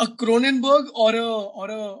like a Cronenberg or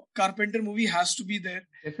a Carpenter movie has to be there.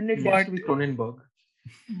 Definitely But- has to be Cronenberg.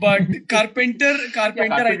 But Carpenter, Yeah, I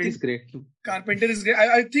Carpenter think is great too. Carpenter is great.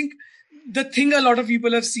 I think the thing a lot of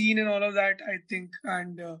people have seen and all of that, I think,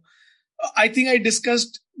 and I think I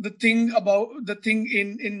discussed the thing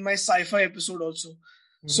in my sci-fi episode also.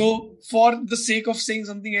 So for the sake of saying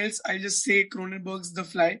something else, I'll just say Cronenberg's The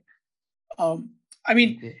Fly. I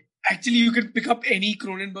mean, Okay. actually you could pick up any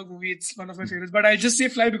Cronenberg movie. It's one of my favorites, but I'll just say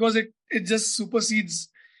Fly because it just supersedes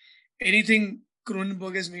anything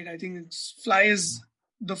Cronenberg has made. I think Fly is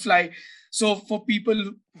The Fly. So for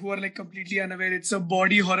people who are like completely unaware, it's a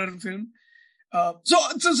body horror film. So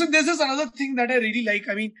there's this another thing that I really like.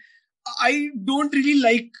 I mean, I don't really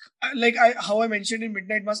like how I mentioned in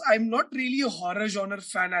Midnight Mass. I'm not really a horror genre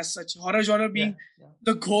fan as such. Horror genre being Yeah.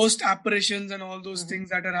 the ghost apparitions and all those things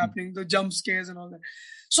that are happening, the jump scares and all that.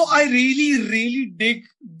 So I really dig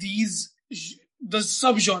the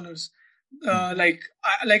subgenres.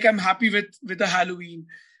 Like I'm happy with a Halloween,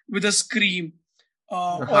 with a Scream.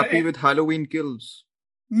 You're happy with Halloween Kills?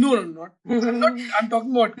 No, not. I'm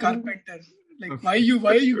talking about Carpenter. Like, why are you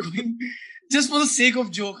going just for the sake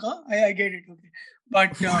of joke? Huh? I get it. Okay,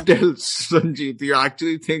 but What else, Sanjeet? You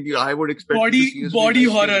actually think I would expect body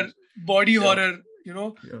horror, you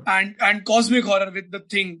know, Yeah. and cosmic horror with The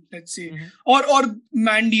Thing, let's say, or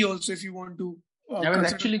Mandy also, if you want to. I was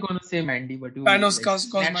consider actually gonna say Mandy, but you Panos snatched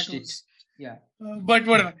Cosmatos. it. Yeah. But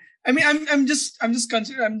whatever. I mean, I'm just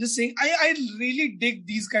saying I really dig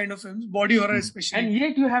these kind of films, body horror especially. And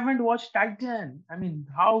yet you haven't watched Titan. I mean,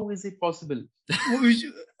 how is it possible?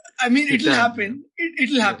 I mean, it'll Titan, happen.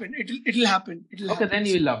 It'll happen. It'll happen. Okay, then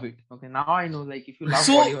you will love it. Okay, now I know. Like, if you love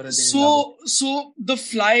body horror, then you love So The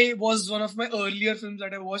Fly was one of my earlier films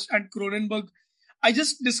that I watched, and Cronenberg. I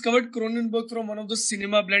just discovered Cronenberg from one of the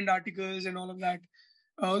Cinema Blend articles and all of that.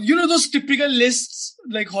 You know those typical lists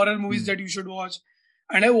like horror movies that you should watch.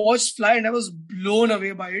 And I watched Fly and I was blown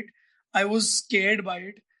away by it. I was scared by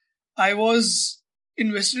it. I was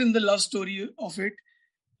invested in the love story of it.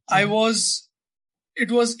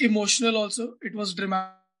 It was emotional also. It was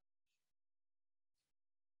dramatic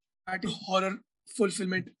horror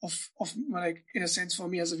fulfillment of like, in a sense, for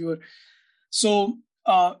me as a viewer. So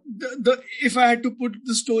if I had to put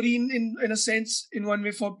the story in a sense, in one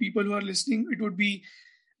way for people who are listening, it would be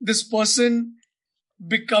this person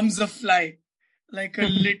becomes a fly. Like a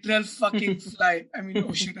literal fucking fly. I mean,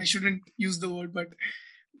 oh shit, I shouldn't use the word, but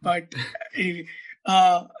anyway.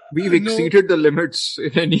 We've exceeded the limits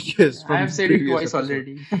in any case. I have said it previous twice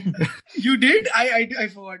episode. already. You did? I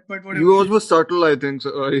forgot, but whatever. You was subtle, I think.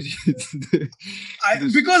 So,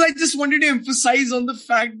 because I just wanted to emphasize on the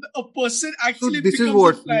fact that a person actually this becomes is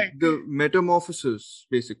what a fly. the metamorphosis,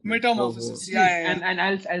 basically. Metamorphosis. Oh, Yeah. And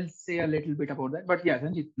I'll say a little bit about that. But yeah,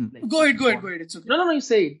 Sanjeet. Like, Go ahead. It's okay. No, you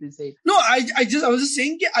say it. You say it. No, I was just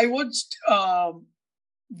saying I watched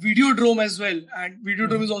Videodrome as well, and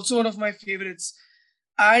Videodrome is also one of my favorites,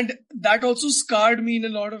 and that also scarred me in a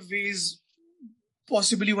lot of ways.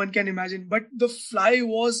 Possibly one can imagine, but The Fly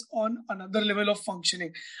was on another level of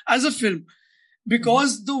functioning as a film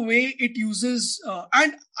because the way it uses,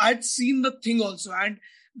 and I'd seen The Thing also, and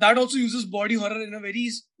that also uses body horror in a very,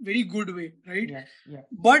 very good way, right? Yeah.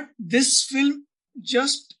 But this film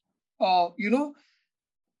just,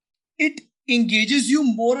 it engages you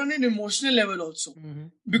more on an emotional level also,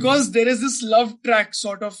 because there is this love track,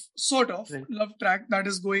 sort of Right. love track that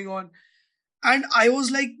is going on. And I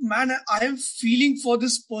was like, man, I am feeling for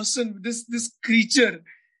this person, this creature.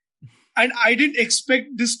 And I didn't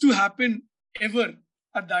expect this to happen ever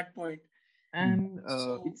at that point. and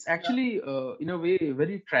So, it's actually in a way a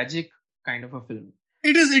very tragic kind of a film.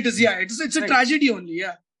 It is, yeah. It's a Right. tragedy only,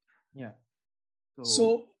 yeah. Yeah.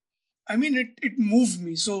 So, I mean, it moved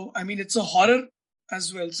me. So, I mean, it's a horror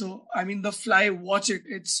as well. So, I mean, The Fly, watch it.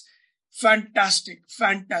 It's fantastic.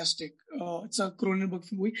 It's a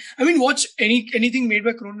Cronenberg movie. I mean, watch anything made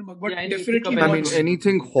by Cronenberg, but Yeah, definitely I mean, watch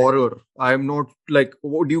anything horror. I'm not like.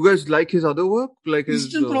 Do you guys like his other work? Like his.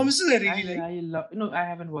 Eastern Promises. I really like. I love. No, I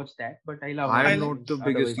haven't watched that, but I love. I'm I not the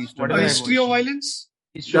biggest Eastern. Whatever I History of watched. Violence.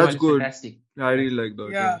 History of That's Violence, good. fantastic. I really like that.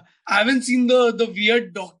 Yeah, I haven't seen the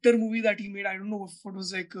weird doctor movie that he made. I don't know what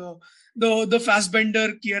was like the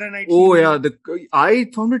Fassbender Keira Knightley. Oh yeah,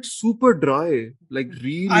 I found it super dry, like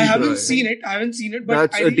really. I haven't dry. seen it. But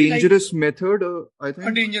that's I a really dangerous method. I think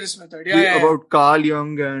a dangerous method. Yeah, about Carl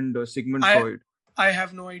Jung and Sigmund Freud. I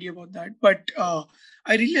have no idea about that, but I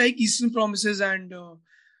really like Eastern Promises and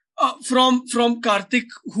from Karthik,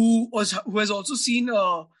 who has also seen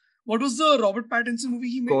what was the Robert Pattinson movie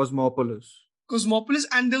he made? Cosmopolis,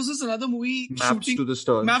 and there was this another movie, Maps to the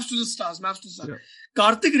Stars. Yeah.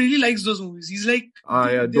 Karthik really likes those movies. He's like,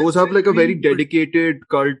 yeah, those have like a very dedicated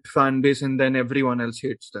cult fan base, and then everyone else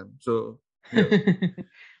hates them. So, yeah.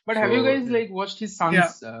 But have you guys like watched his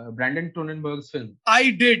son's Brandon Cronenberg's film?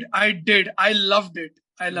 I did. I loved it.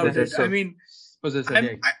 I mean, Possessor,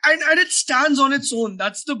 and it stands on its own.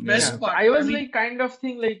 That's the best part. I was like kind of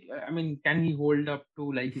think like, I mean, can he hold up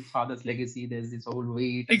to like his father's legacy? There's this whole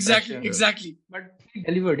weight. Exactly. But he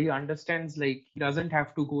delivered. He understands like he doesn't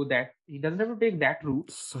have to go that. He doesn't have to take that route.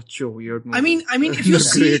 Such a weird movie. I mean, if you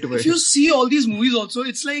see all these movies also,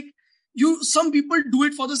 it's like some people do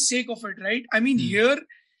it for the sake of it, right? I mean, here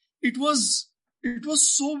it was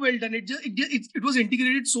so well done. It was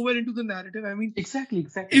integrated so well into the narrative. I mean, exactly.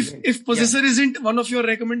 If Possessor isn't one of your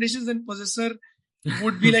recommendations, then Possessor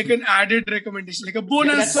would be like an added recommendation, like a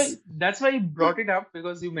bonus. Yeah, that's why I brought it up,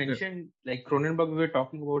 because you mentioned like Cronenberg. We were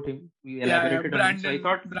talking about him. We elaborated on it. So I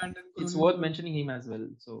thought it's worth mentioning him as well.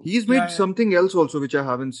 So he's made something else also, which I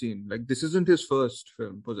haven't seen. Like this isn't his first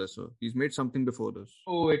film, Possessor. He's made something before this.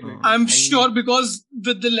 Oh wait. I'm sure, because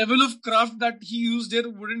the level of craft that he used there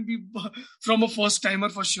wouldn't be from a first timer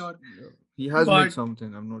for sure. Yeah. He has made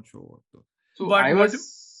something. I'm not sure what though. So go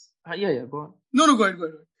on. No, go ahead.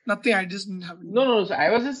 Nothing. I just didn't have. No. So I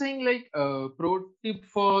was just saying, like, pro tip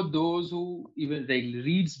for those who even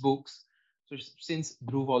reads books. So since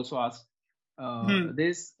Dhruv also asked,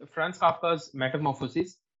 there's Franz Kafka's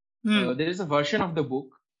Metamorphosis. There is a version of the book.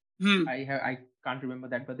 I can't remember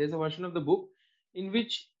that, but there's a version of the book in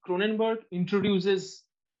which Cronenberg introduces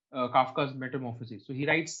Kafka's Metamorphosis. So he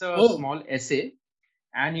writes a small essay,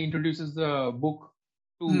 and he introduces the book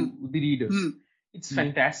to the readers. It's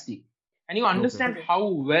fantastic. And you understand how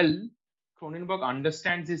well Cronenberg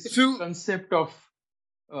understands this concept of...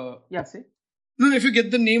 say? No, if you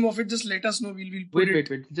get the name of it, just let us know. We'll put it.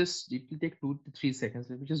 Wait. Just, it will take 2 to 3 seconds.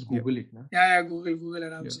 Let me just Google it now. Yeah, Google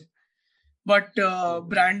it. But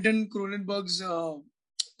Brandon Cronenberg's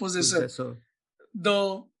Possessor.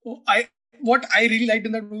 What I really liked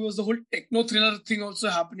in that movie was the whole techno thriller thing also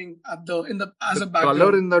happening as a background.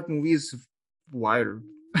 Color in that movie is wild.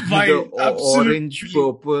 The orange,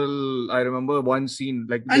 purple. I remember one scene,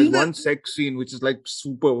 like there's one sex scene which is like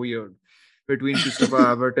super weird between Christopher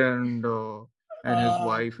Abbott and his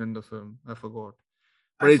wife in the film. I forgot.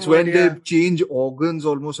 But it's when they change organs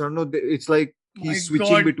almost. I don't know. It's like he's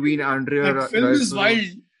switching between Andrea. That film is wild.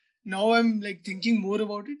 Now I'm like thinking more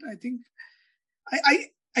about it. I think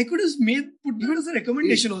I could have put that as a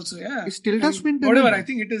recommendation also. Yeah. It's Tilda Swinton. Whatever. I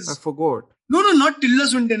think it is. I forgot. No, not Tilda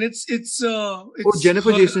Swinton. It's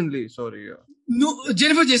Jennifer Jason Leigh. Sorry, yeah. No,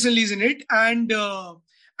 Jennifer Jason Leigh's in it, and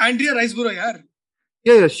Andrea Riseborough, yaar.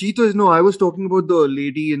 Yeah. She was I was talking about the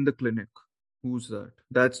lady in the clinic. Who's that?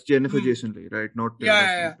 That's Jennifer Jason Leigh, right? Not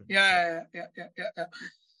Tilda Swinton. Yeah.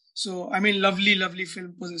 So I mean, lovely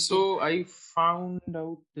film, Possessor. So I found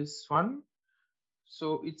out this one.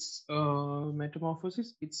 So it's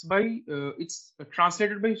Metamorphosis. It's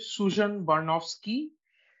translated by Susan Barnowski,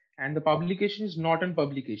 and the publication is Norton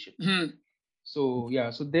Publication. So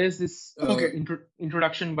there's this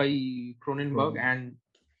introduction by Cronenberg, and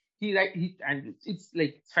and it's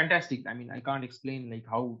like fantastic. I mean, I can't explain like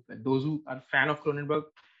how those who are fan of Cronenberg.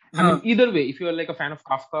 I mean, either way, if you're like a fan of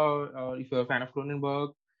Kafka or if you're a fan of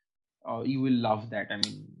Cronenberg, you will love that. I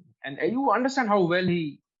mean, and you understand how well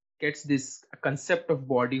he gets this concept of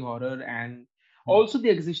body horror and also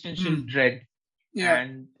the existential dread,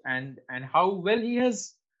 and how well he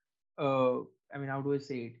has. I mean, how do I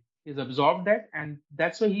say it? He's absorbed that, and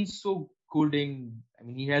that's why he's so good in. I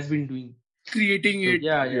mean, he has been doing creating it,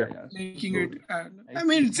 making it. I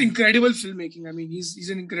mean, it's incredible filmmaking. I mean, he's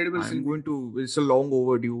an incredible filmmaker. It's a long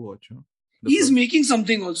overdue watch. Huh? He's making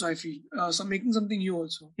something also, I feel. Making something new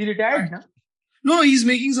also. He retired, huh? No, he's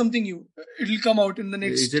making something new. It'll come out in the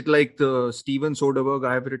next. Is it like the Steven Soderbergh?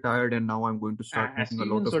 I have retired and now I'm going to start making a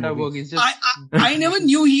lot of movies. Is just... I never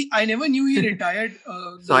knew he retired.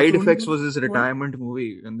 Side Effects was his retirement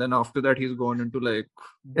movie, and then after that he's gone into like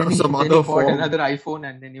some other form. Another iPhone,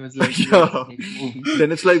 and then he was like,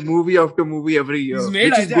 then it's like movie after movie every year,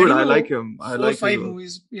 which is good. I like him. I like 5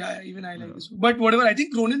 movies. Yeah, even I like this. But whatever. I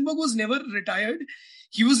think Cronenberg was never retired.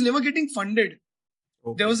 He was never getting funded.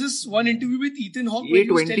 Okay. There was this one interview with Ethan Hawke.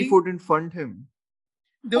 A24 didn't fund him.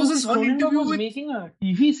 There was this one interview was with making a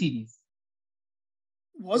TV series.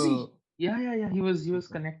 Was he? Yeah. He was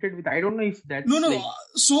connected with. I don't know if that's no. Like...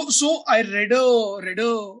 So I read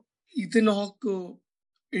a Ethan Hawke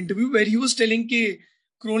interview where he was telling that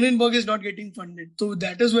Cronenberg is not getting funded. So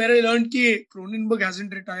that is where I learned that Cronenberg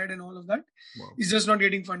hasn't retired and all of that. Wow. He's just not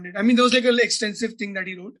getting funded. I mean, there was like an extensive thing that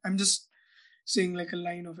he wrote. I'm just saying like a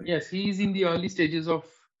line of it. Yes, he's in the early stages of.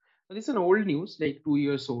 This is an old news, like 2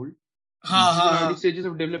 years old. In the early stages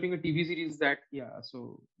of developing a TV series that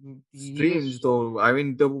so strange though. I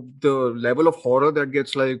mean the level of horror that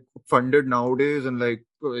gets like funded nowadays, and like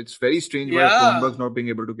it's very strange why Cronenberg's not being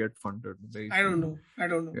able to get funded. I don't know.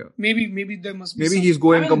 Yeah. Maybe there must be. Maybe he's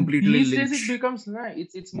going completely. These days it becomes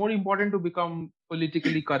it's more important to become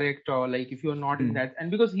politically correct, or like if you're not in that,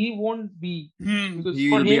 and because he won't be because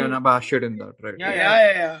he will be unabashed in that, right?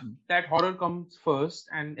 Yeah. That horror comes first,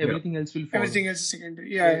 and everything else will follow. Everything else is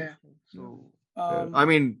secondary. Yeah. So I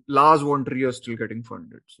mean, Lars von Trier is still getting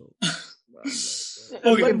funded. So,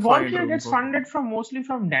 but von Trier gets funded mostly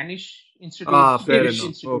from Danish institutes. Fair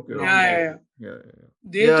enough. Okay. Yeah.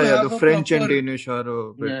 The French and Danish are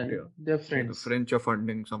they're friends. The French are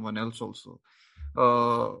funding someone else also.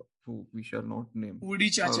 Who we shall not name. Woody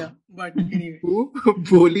Chacha, but anyway. Who?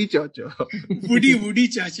 Boli Chacha. Woody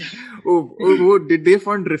Chacha. Oh, did they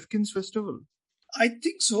fund Rifkin's festival? I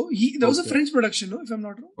think so. There was a French production, no? If I'm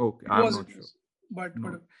not wrong. Okay, I'm not sure. But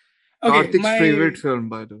whatever. Okay, Karthik's favorite film,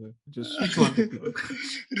 by the way. Just which one?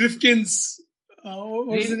 Rifkin's. What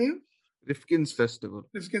was the name? Rifkin's Festival.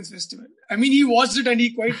 I mean, he watched it and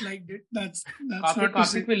he quite liked it. That's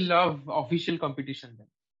Karthik will love official competition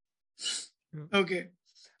then. Okay.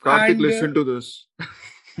 Karthik, listen to this.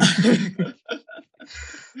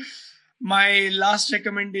 My last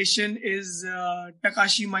recommendation is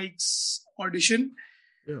Takashi Miike's Audition,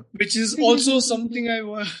 which is also something I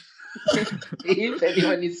was. If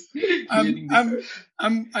anyone is,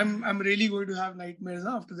 I'm really going to have nightmares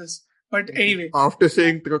after this. But anyway, after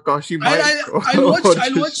saying Takashi Miike,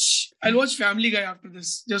 I'll watch Family Guy after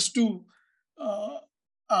this just to,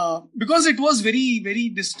 because it was very very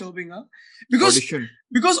disturbing.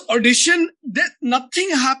 Because Audition, nothing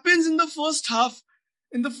happens in the first half.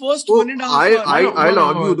 In the first 1.5 hours. I'll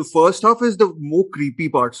argue the first half is the more creepy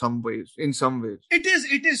part in some ways. It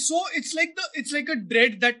is. So it's like a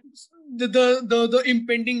dread that the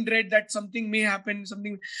impending dread that something may happen,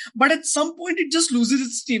 but at some point it just loses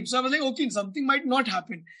its steam. So I was like, okay, something might not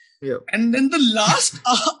happen. Yeah. And then the last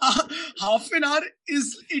half an hour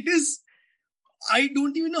is I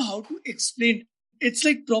don't even know how to explain. It's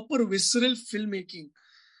like proper visceral filmmaking.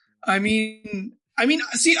 I mean,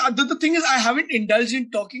 see, the thing is, I haven't indulged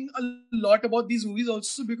in talking a lot about these movies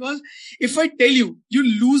also because if I tell you, you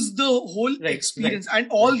lose the whole experience. Right.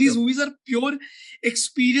 And all these movies are pure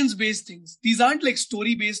experience-based things. These aren't like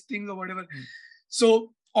story-based things or whatever.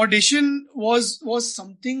 So Audition was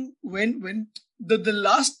something when the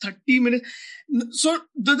last 30 minutes. So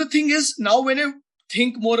the thing is, now when I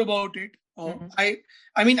think more about it, I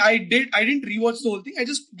didn't rewatch the whole thing. I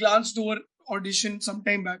just glanced over Audition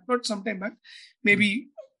maybe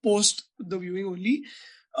post the viewing only.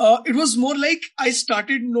 It was more like I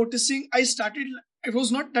started noticing, it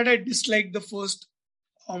was not that I disliked the first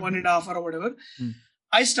 1.5 hours or whatever.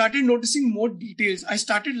 I started noticing more details. I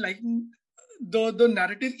started liking the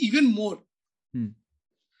narrative even more.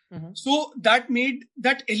 So that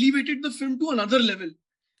elevated the film to another level.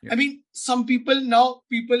 Yeah. I mean, some people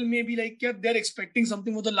may be like, they're expecting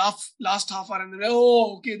something for the last half hour and they're like,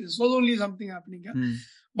 oh, okay, this was only something happening. Yeah?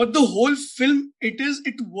 But the whole film,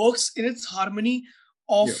 it works in its harmony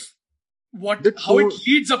of how it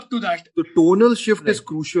leads up to that. The tonal shift is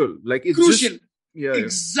crucial. Like it's crucial. Just,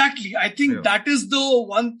 exactly. I think that is the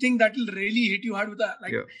one thing that will really hit you hard with that.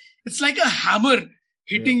 Like it's like a hammer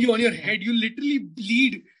hitting you on your head. You literally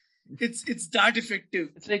bleed. It's that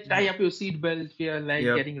effective. It's like tie up your seatbelt if you're like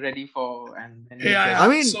getting ready for and I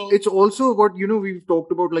mean, it's also what we've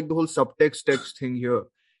talked about, like the whole subtext text thing here.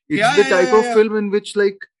 It's the type of film in which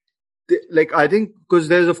like I think, because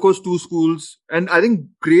there's of course two schools, and I think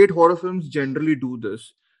great horror films generally do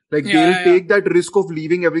this. Like they'll take that risk of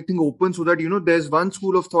leaving everything open so that there's one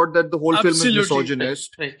school of thought that the whole film is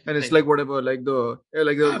misogynist, and it's like whatever,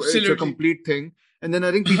 it's a complete thing. And then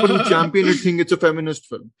I think people who champion it think it's a feminist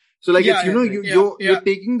film. So like it's you're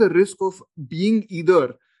taking the risk of being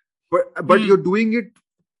either, but you're doing it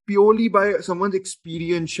purely by someone's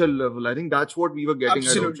experiential level. I think that's what we were getting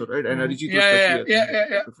at also, right? And Arijit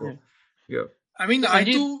was yeah. I mean, I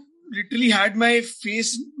too literally had my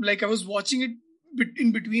face, like I was watching it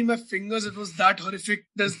in between my fingers. It was that horrific.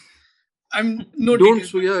 I'm no don't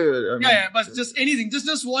so but just anything.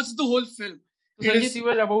 Just watch the whole film. Sanjit, you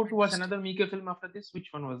were about to watch another Mika film after this. Which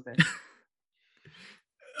one was that?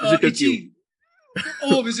 Visitor Q.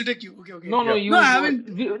 Oh, Visitor Q. Okay. I haven't.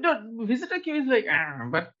 Visitor Q is like,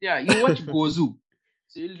 but yeah, you watch Gozu.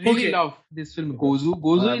 So you'll really love this film, Gozu.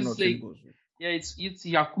 Gozu is like, it's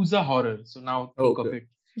Yakuza horror. So now think of it.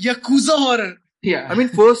 Yakuza horror. Yeah. I mean,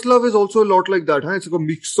 First Love is also a lot like that, huh? It's like a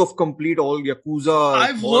mix of complete all Yakuza.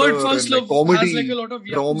 I've heard First Love comedy, has like a lot of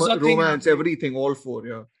Yakuza romance, everything, all four,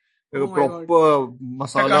 yeah. Like a proper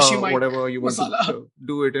masala, whatever you want to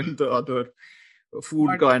do it in the other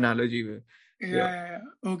food ka analogy way. Yeah.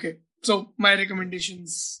 Okay. So my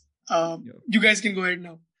recommendations. You guys can go ahead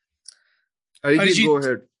now. Arijit, go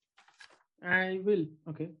ahead. I will.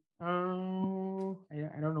 Okay.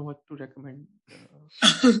 I don't know what to recommend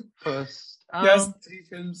first. Yes, 3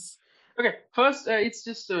 films. Okay. First, it's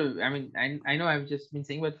just. I mean, I know I've just been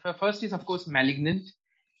saying, but first is of course Malignant.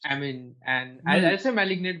 I mean, and I'll say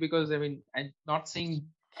Malignant because I mean, I'm not saying.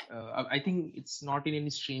 I think it's not in any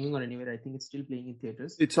streaming or anywhere. I think it's still playing in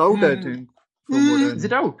theaters. It's out, I think. Is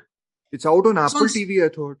it out? It's out on Apple TV, I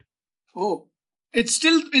thought. Oh, it's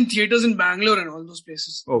still in theaters in Bangalore and all those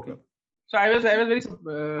places. Okay. So I was very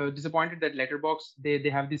disappointed that Letterboxd they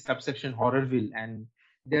have this subsection Horrorville, and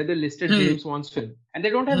they're the listed James Wan's film, and they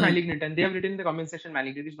don't have Malignant, and they have written in the comment section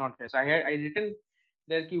Malignant is not there. So I written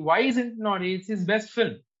there, why is it not? It's his best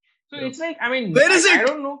film. So it's like, I mean, where is it? I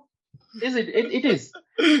don't know. Is it? It is.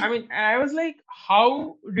 I mean, I was like,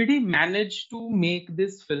 how did he manage to make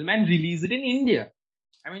this film and release it in India?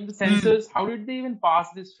 I mean, the censors, how did they even pass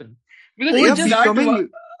this film? Because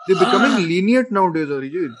they're becoming lenient nowadays,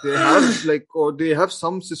 Arijit. They have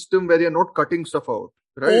some system where they're not cutting stuff out.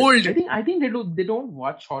 Right? Old. I think they don't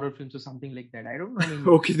watch horror films or something like that. I don't know. I mean,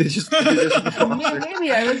 okay, they just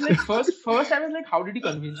maybe I was like first I was like, how did he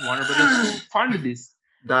convince Warner Brothers to fund this?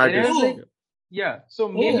 That is like, yeah. So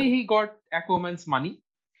maybe he got Aquaman's money,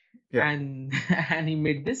 and he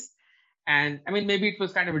made this, and I mean maybe it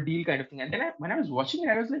was kind of a deal kind of thing. And then when I was watching it,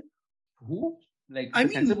 I was like, who? Like, I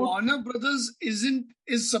mean, Warner Brothers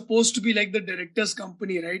is supposed to be like the director's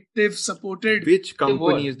company, right? They've supported. Which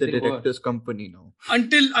company is the director's company now?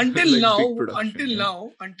 Until now,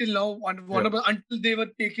 Warner Brothers, until they were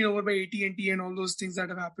taken over by AT&T and all those things that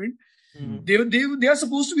have happened. They are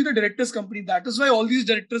supposed to be the director's company. That is why all these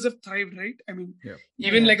directors have thrived, right? I mean,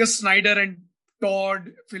 even like a Snyder and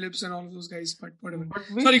Todd Phillips and all of those guys. But whatever.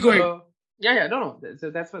 Sorry, go ahead. No. So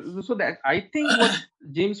that I think what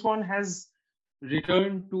James Wan has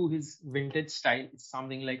returned to his vintage style. It's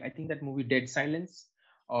something like, I think that movie Dead Silence.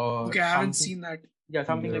 Okay, I haven't seen that. Yeah,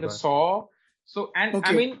 something like a Saw. So, and okay.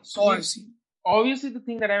 I mean, Saw I've seen. Obviously, the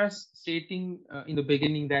thing that I was stating in the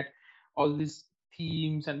beginning, that all these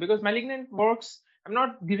themes, and because Malignant works, I'm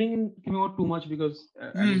not giving out too much because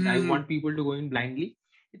I mean, I want people to go in blindly.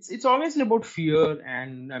 It's obviously about fear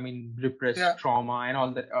and I mean repressed trauma and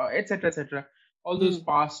all that, etc. All those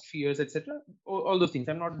past fears, etc. All those things.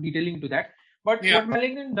 I'm not detailing into that. But what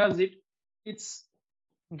Malignant does, it's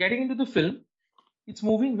getting into the film. It's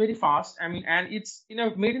moving very fast. I mean, and it's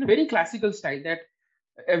made in a very classical style that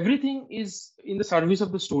everything is in the service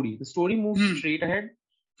of the story. The story moves straight ahead,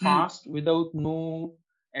 fast, without no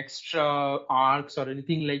extra arcs or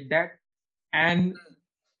anything like that. And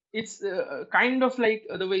it's kind of like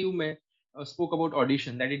the way you spoke about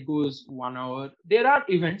Audition, that it goes 1 hour. There are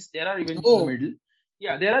events in the middle.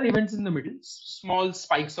 Yeah, there are events in the middle, small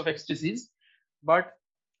spikes of ecstasies. But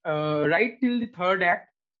right till the third act,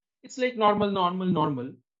 it's like normal.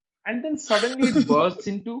 And then suddenly it bursts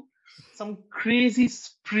into some crazy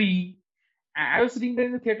spree. I was sitting there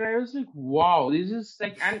in the theater, I was like, wow, this is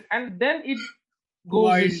like, and then it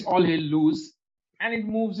goes all hell loose, and it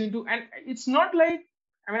moves into, and it's not like,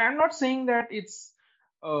 I mean, I'm not saying that it's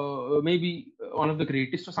maybe one of the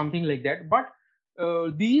greatest or something like that, but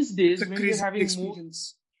these days when we're having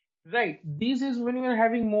experience. These days when we are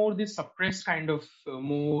having more this suppressed kind of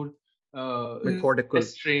more methodical,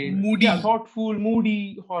 restrained, moody, thoughtful,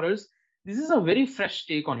 moody horrors, this is a very fresh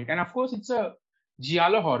take on it. And of course, it's a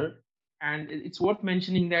giallo horror, and it's worth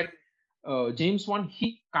mentioning that James Wan,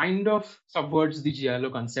 he kind of subverts the giallo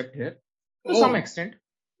concept here to some extent.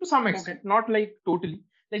 To some extent, not like totally.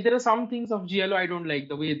 Like there are some things of giallo I don't like,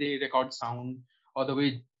 the way they record sound or the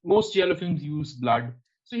way most giallo films use blood.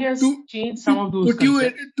 So he has changed some of those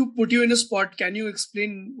concepts. To put you in a spot, can you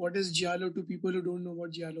explain what is giallo to people who don't know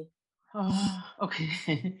what giallo?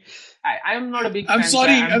 Okay. I am not a big I'm fan.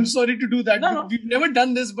 sorry. I'm sorry to do that. No. We've never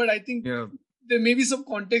done this, but I think there may be some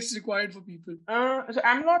context required for people. So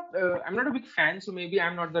I'm not a big fan, so maybe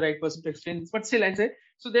I'm not the right person to explain this. But still, I say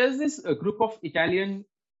so. There's this group of Italian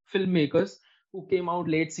filmmakers who came out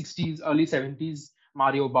late 60s, early 70s.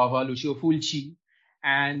 Mario Bava, Lucio Fulci,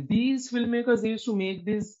 and these filmmakers, they used to make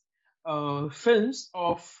these films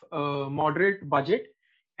of moderate budget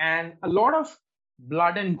and a lot of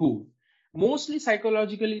blood and gore. Mostly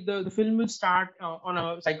psychologically, the film will start on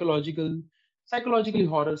a psychologically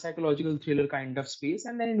horror, psychological thriller kind of space,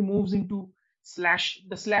 and then it moves into the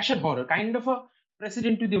slasher horror, kind of a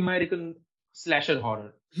precedent to the American slasher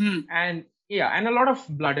horror. And and a lot of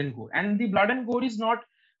blood and gore. And the blood and gore is not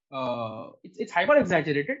it's hyper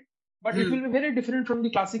exaggerated, but it will be very different from the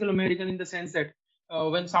classical American in the sense that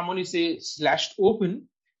when someone is say slashed open,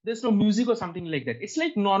 there's no music or something like that. It's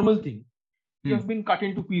like normal thing. You have been cut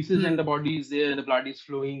into pieces and the body is there and the blood is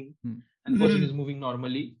flowing and the person is moving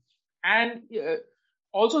normally. And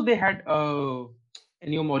also they had Ennio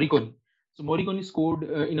Morricone. So Morricone scored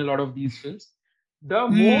in a lot of these films. The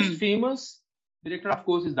most famous director, of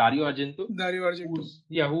course, is Dario Argento.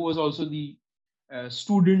 Who was also the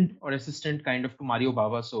student or assistant kind of to Mario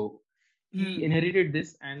Bava. So he inherited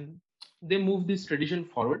this and they moved this tradition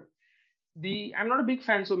forward. I'm not a big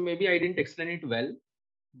fan, so maybe I didn't explain it well.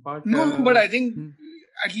 But but I think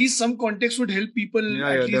at least some context would help people.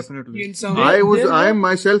 Definitely. I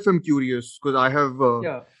myself am curious because I have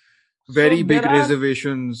very big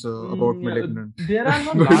reservations about *Malignant*. There are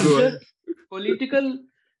no larger political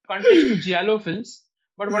context to giallo films,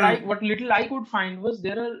 but what little I could find was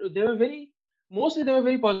they were very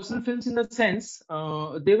personal films in the sense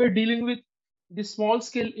they were dealing with the small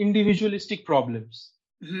scale individualistic problems,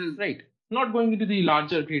 right? Not going into the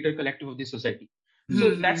larger greater collective of the society.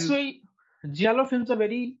 So that's why giallo films are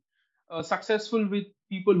very successful with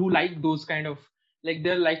people who like those kind of, like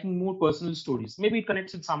they're liking more personal stories. Maybe it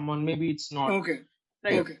connects with someone, maybe it's not. Right?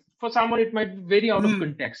 Okay. For someone, it might vary out of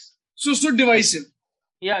context. So divisive.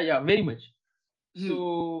 Yeah, very much.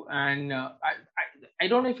 So, and I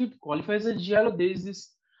don't know if it qualifies as giallo. There is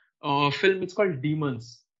this film, it's called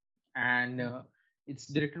Demons, and it's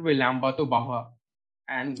directed by Lamberto Bava.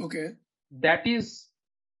 And that is,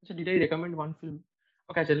 so did I recommend one film?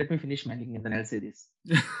 Okay, so let me finish *Malignant* and then I'll say this.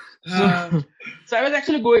 So I was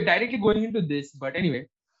actually directly going into this, but anyway.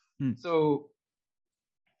 So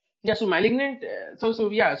 *Malignant*. So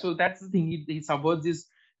that's the thing. He subverts these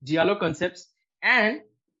giallo concepts, and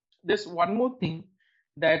there's one more thing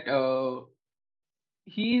that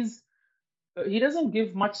he doesn't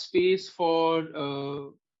give much space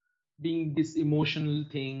for being this emotional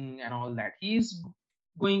thing and all that. He's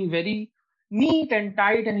going very neat and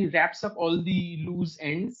tight, and he wraps up all the loose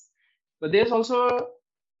ends. But there's also a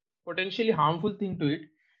potentially harmful thing to it,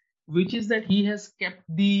 which is that he has kept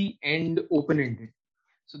the end open-ended.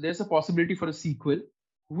 So there's a possibility for a sequel,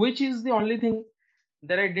 which is the only thing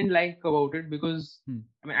that I didn't like about it, because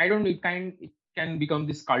I mean, I don't know, it can become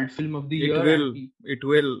this cult film of the year. It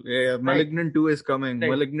will. Yeah, *Malignant 2* is coming. Right.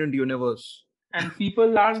 *Malignant Universe. And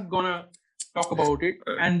people are gonna talk about it,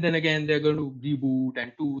 and then again they're going to reboot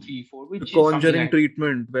and 2, 3, 4. Which the Conjuring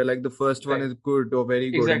treatment, where like the first one is good or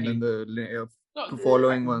very good, and then the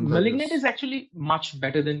following ones. *Malignant* is actually much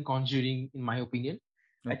better than *Conjuring*, in my opinion.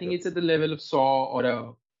 I think it's at the level of *Saw* or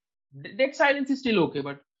a *Dead Silence* is still okay,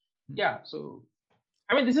 but so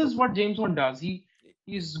I mean, this is what James Wan does.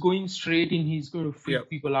 He's going straight in. He's going to freak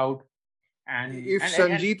people out. And if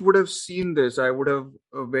Sanjeet would have seen this, I would have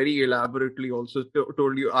very elaborately also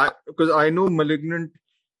told you. Because I know *Malignant*.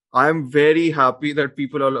 I'm very happy that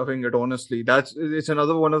people are loving it. Honestly, it's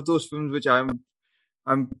another one of those films which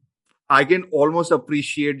I can almost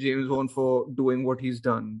appreciate James Wan for doing what he's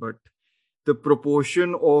done, but the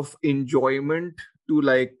proportion of enjoyment to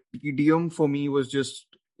like tedium for me was just,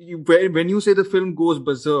 when you say the film goes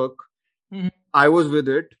berserk, I was with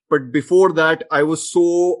it, but before that I was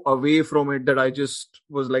so away from it that I just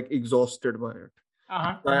was like exhausted by it.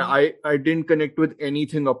 I didn't connect with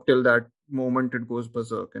anything up till that moment it goes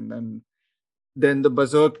berserk, and then the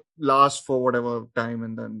berserk lasts for whatever time,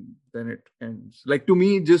 and then it ends. Like, to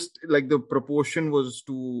me, just like the proportion was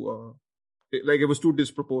too like it was too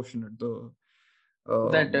disproportionate.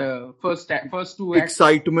 That first two acts.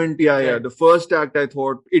 Excitement, yeah. Right. The first act, I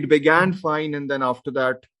thought it began fine, and then after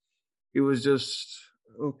that, it was just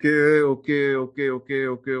okay,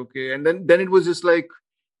 and then it was just like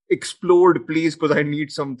explode, please, because I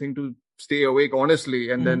need something to stay awake,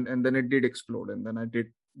 honestly. And then it did explode, and then I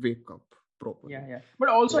did wake up properly. Yeah. But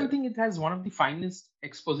also, I think it has one of the finest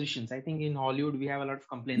expositions. I think in Hollywood we have a lot of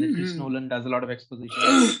complaint that Chris Nolan does a lot of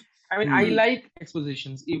exposition. I mean, I like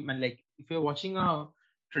expositions. Like if you're watching a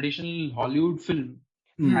traditional Hollywood film,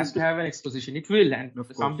 it has to have an exposition. It will, and Of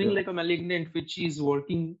course, something yeah. like a Malignant, which is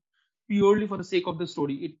working purely for the sake of the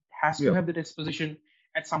story, it has to have that exposition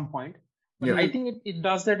at some point. But I think it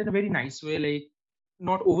does that in a very nice way, like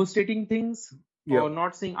not overstating things or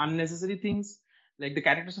not saying unnecessary things. Like the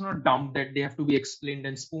characters are not dumb that they have to be explained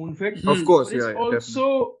and spoon-fed. Of course, But it's yeah,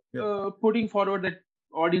 also definitely. putting forward that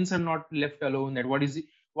audience are not left alone. That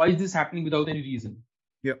why is this happening without any reason?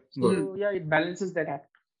 Yeah. So yeah, it balances that act.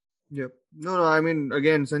 Yep. No, I mean,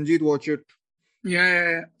 again, Sanjeet, watch it.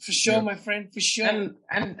 Yeah, for sure, my friend, for sure. And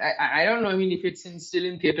I don't know. I mean, if it's still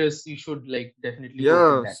in theaters, you should like definitely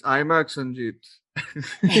go Yes, that. IMAX, Sanjeet.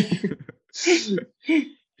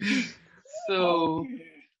 So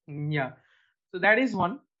yeah, so that is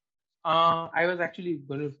one. I was actually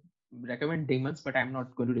going to recommend Demons, but I'm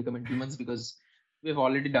not going to recommend Demons because we've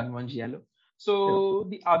already done one Giallo. So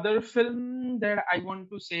the other film that I want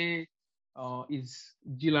to say is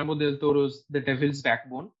Guillermo del Toro's The Devil's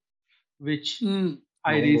Backbone, which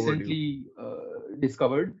I recently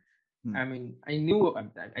discovered. I mean, I knew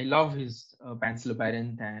I love his Pan's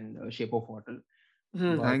Labyrinth and Shape of Water.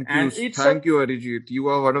 Thank you, Arijit. You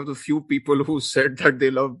are one of the few people who said that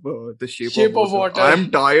they love the Shape of Water.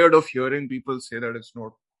 I'm tired of hearing people say that it's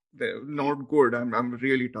not good. I'm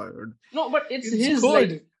really tired. No, but it's his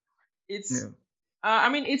good. Like, it's. I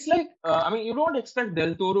mean, it's like. I mean, you don't expect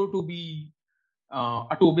Del Toro to be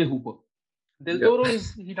a Tobe Hooper. Del Toro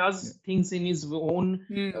he does things in his own.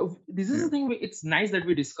 This is the thing. It's nice that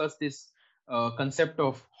we discuss this concept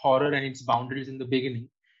of horror and its boundaries in the beginning.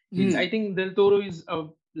 I think Del Toro is a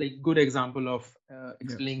like good example of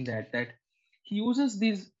explaining that he uses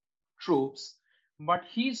these tropes, but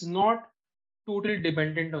he's not totally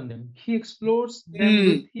dependent on them. He explores them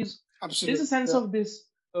with his. Absolutely. There's a sense of this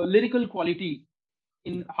lyrical quality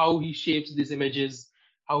in how he shapes these images,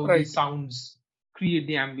 how these sounds create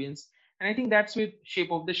the ambience, and I think that's with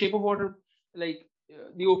Shape of Water, like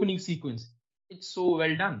the opening sequence. It's so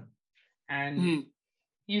well done, and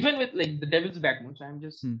even with like The Devil's Backbone, so I'm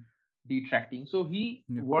just detracting. So he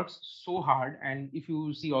works so hard, and if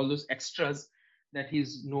you see all those extras that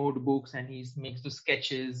his notebooks and he makes the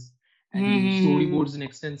sketches and he storyboards in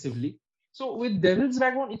extensively. So with Devil's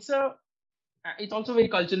Backbone, it's also very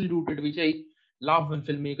culturally rooted, which I love when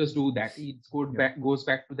filmmakers do that. It goes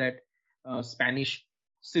back to that Spanish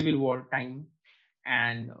Civil War time,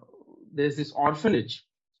 and there's this orphanage,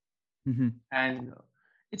 and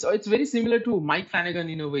it's very similar to Mike Flanagan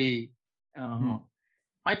in a way.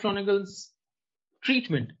 Mike Flanagan's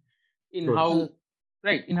treatment in how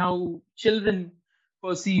children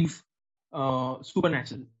perceive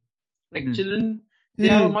supernatural. Like children, they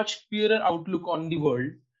have a much purer outlook on the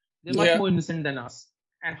world. They're much more innocent than us,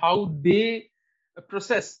 and how they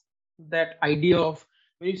process that idea of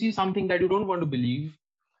when you see something that you don't want to believe,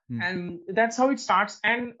 and that's how it starts.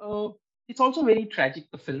 And it's also very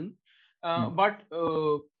tragic, the film, but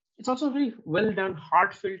it's also a very well done,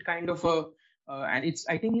 heartfelt kind of a. And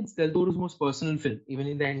I think it's Del Toro's most personal film. Even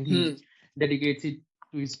in the end, he dedicates it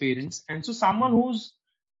to his parents. And so, someone who's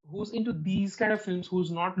into these kind of films,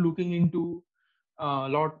 who's not looking into a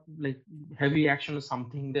lot like heavy action or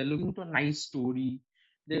something, they're looking to a nice story.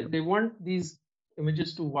 They want these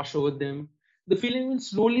images to wash over them. The feeling will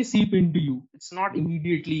slowly seep into you. It's not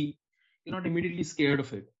immediately. You're not immediately scared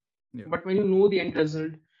of it. But when you know the end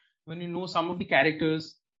result, when you know some of the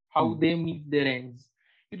characters, how they meet their ends,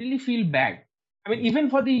 you really feel bad. I mean, even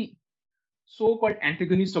for the so-called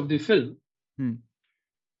antagonist of the film,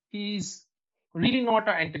 he's really not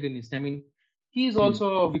an antagonist. I mean, he's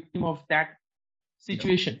also a victim of that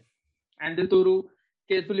situation. And Del Toro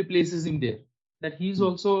carefully places him there. That he's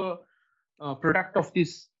also a product of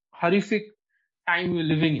this horrific time we're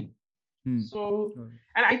living in. So,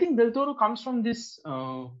 and I think Del Toro comes from this,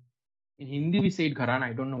 in Hindi we say it Gharana,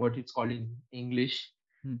 I don't know what it's called in English,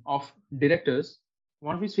 of directors.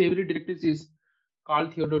 One of his favorite directors is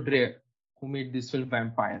Carl Theodor Dreyer, who made this film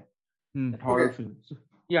Vampire, that horror film. So,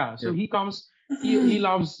 so he comes, he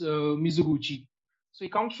loves Mizoguchi. So he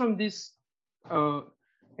comes from this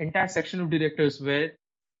entire section of directors where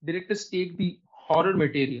directors take the horror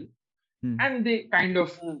material and they kind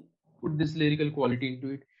of put this lyrical quality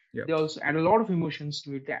into it. Yeah. They also add a lot of emotions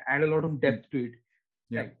to it. They add a lot of depth to it.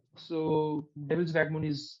 Yeah. Right. So Devil's Backbone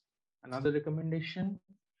is another recommendation.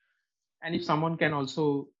 And if someone can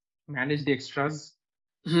also manage the extras,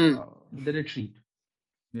 then a treat.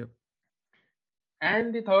 Yep.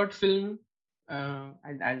 And the third film,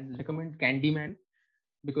 I'd recommend Candyman,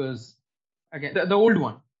 because again the old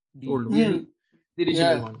one, the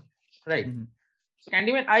original one, right? Mhm. So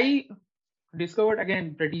Candyman, I discovered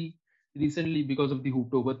again pretty recently because of the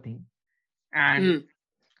Hooptober thing, and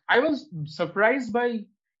I was surprised by.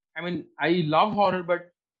 I mean, I love horror,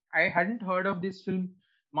 but I hadn't heard of this film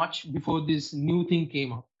much before this new thing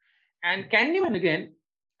came up. And Candyman again,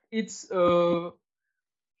 it's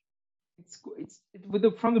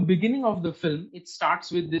with from the beginning of the film, it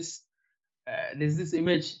starts with this. There's this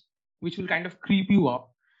image which will kind of creep you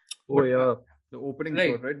up. Oh, But, yeah, the opening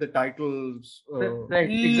right. shot, right? The titles. Right,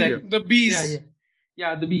 exactly. The bees.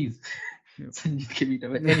 Yeah, the bees. Yeah. Sanjeet Kevita.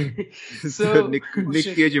 But anyway, It's so the Nick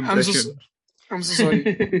Cage impression. I'm so sorry.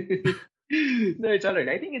 No, it's alright.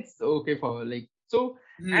 I think it's okay for like so,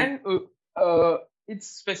 and it's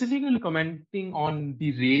specifically commenting on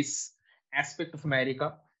the race aspect of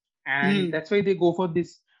America, and that's why they go for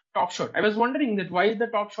this top shot. I was wondering that why the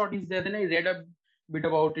top shot is there. Then I read a bit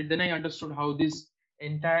about it. Then I understood how this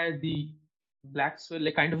the blacks were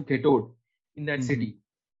like kind of ghettoed in that city,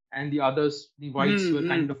 and the others, the whites, were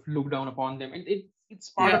kind of looked down upon them, and it's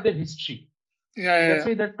part of their history. That's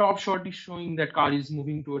why the top shot is showing that car is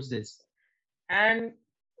moving towards this. And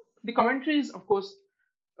the commentary is, of course,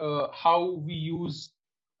 how we use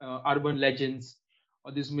urban legends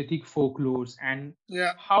or these mythic folklores, and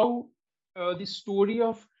how the story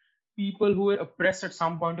of people who were oppressed at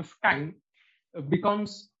some point of time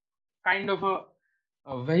becomes kind of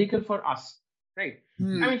a vehicle for us, right? I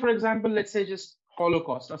mean, for example, let's say just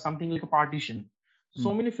Holocaust or something like a partition.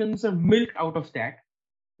 So many films are milked out of that,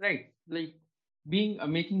 right? Like being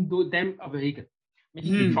making them a vehicle,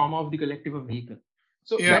 making the trauma of the collective a vehicle.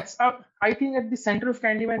 So that's I think at the center of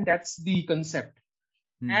Candyman, that's the concept.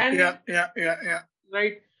 And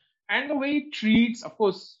right, and the way it treats, of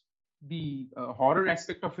course, the horror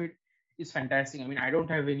aspect of it is fantastic. I mean, I don't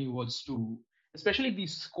have any words to, especially the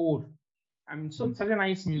score. I mean, such a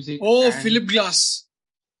nice music. Oh, and Philip Glass.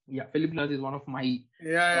 Yeah, Philip Glass is one of my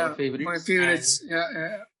favorites. My favorites.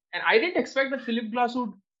 And I didn't expect that Philip Glass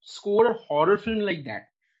would score a horror film like that.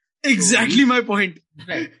 Exactly my point.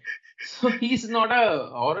 Right. So he's not a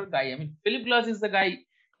horror guy. I mean, Philip Glass is the guy.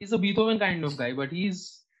 He's a Beethoven kind of guy, but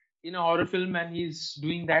he's in a horror film and he's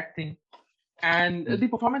doing that thing. And the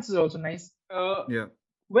performance is also nice.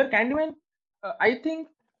 Where Candyman, I think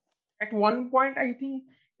at one point, I think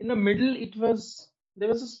in the middle, there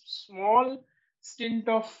was a small stint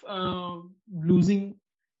of losing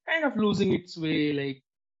its way, like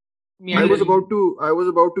I was about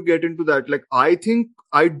to get into that. Like, I think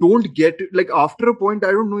I don't get it. Like, after a point,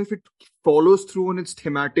 I don't know if it follows through on its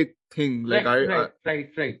thematic thing. Like, right.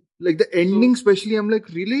 Like the ending, especially, I'm like,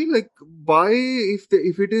 really? Like, why? If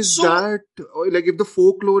it is that, like, if the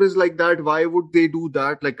folklore is like that, why would they do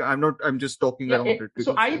that? Like, I'm just talking around it.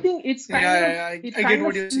 So I think it's kind of. I get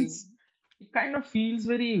what you're saying. It kind of feels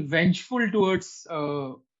very vengeful towards.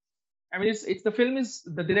 I mean, it's the film is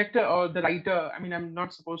the director or the writer. I mean, I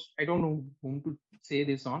don't know whom to say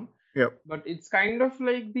this on. Yeah. But it's kind of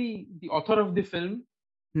like the author of the film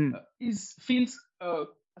feels a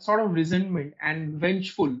sort of resentment and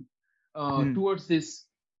vengeful towards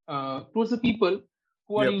the people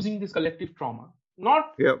who are using this collective trauma.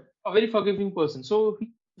 Not a very forgiving person. So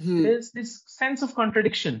there's this sense of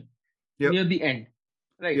contradiction near the end.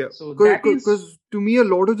 Right. Yeah. So because to me, a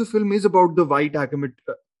lot of the film is about the white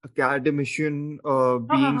academician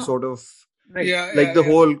being sort of the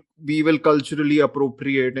whole, we will culturally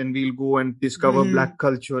appropriate and we'll go and discover black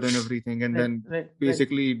culture and everything, and then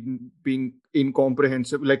basically being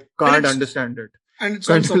incomprehensible, like can't understand it. And it's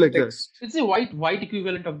also like that. It's a white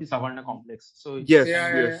equivalent of the Savarna complex. So yes.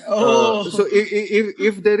 So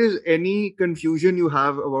if there is any confusion you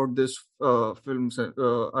have about this film,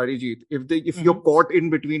 Arijit, if you're caught in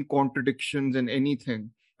between contradictions and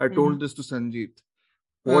anything, I told this to Sanjeet.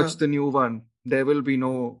 Watch the new one. There will be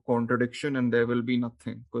no contradiction and there will be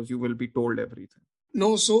nothing, because you will be told everything.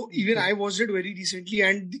 No, so even I watched it very recently,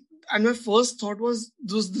 and my first thought was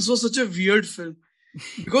this was such a weird film,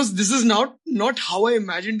 because this is not how I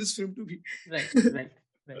imagined this film to be. Right.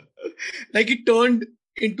 Like, it turned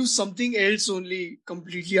into something else only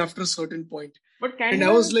completely after a certain point. And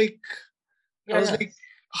I was like,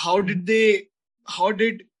 how did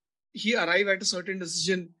he arrive at a certain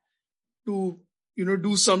decision to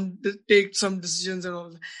take some decisions and all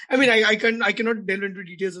that. I mean, I cannot delve into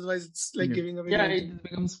details, otherwise it's like giving away. Yeah, it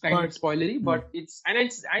becomes kind of spoilery, but I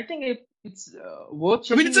think it's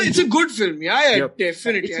worth. I mean, it's a good film. Yeah,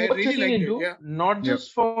 definitely. It's I worth really checking liked into, it. Yeah. Not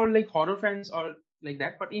just for like horror fans or like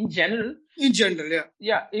that, but in general. Yeah.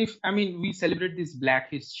 Yeah, we celebrate this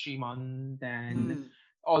Black History Month and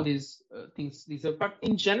all these things. But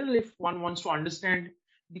in general, if one wants to understand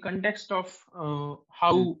the context of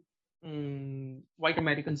how white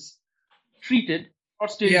Americans treated or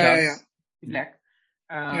still does black,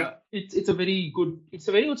 it's a very good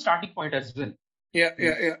starting point as well.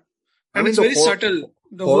 Yeah. And it's very subtle.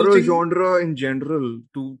 The horror genre in general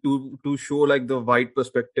to show like the white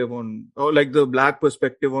perspective on, or like the black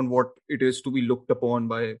perspective on what it is to be looked upon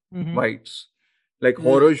by whites. Like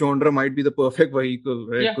horror genre might be the perfect vehicle,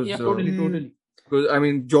 right? Totally. Because I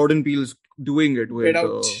mean, Jordan Peele's doing it with Get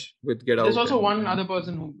Out. There's also one other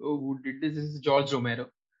person who did this. This is George Romero,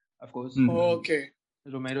 of course. Okay.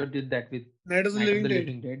 Romero did that with Night of the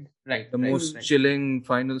Living Dead. Right. The most chilling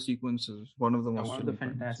final sequences. One of the most chilling.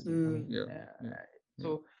 Fantastic.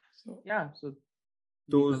 So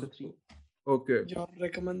those are the three. Okay. Your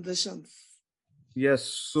recommendations. Yes.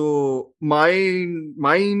 So mine.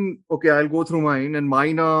 Okay, I'll go through mine, and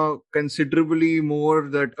mine are considerably more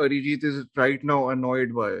that Arijit is right now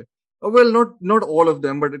annoyed by. Well, not all of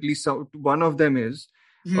them, but at least one of them is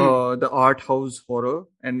the art house horror,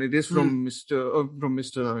 and it is from from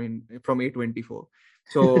A24.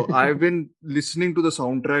 So I've been listening to the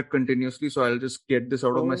soundtrack continuously, so I'll just get this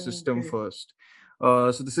out of my system first.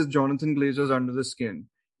 So this is Jonathan Glazer's Under the Skin,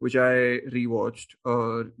 which I rewatched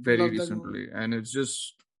very recently, and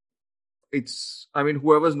I mean,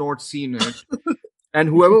 whoever's not seen it, and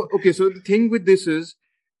okay, so the thing with this is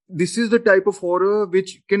the type of horror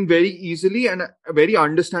which can very easily and very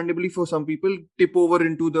understandably for some people tip over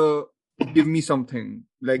into the give me something,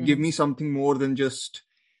 like give me something more than just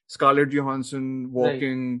Scarlett Johansson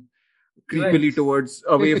walking creepily towards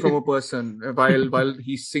away from a person while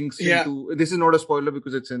he sinks into, this is not a spoiler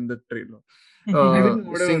because it's in the trailer.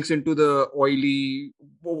 Sinks into the oily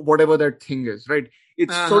whatever that thing is, right?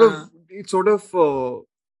 It sort of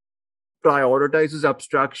prioritizes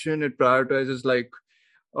abstraction. It prioritizes like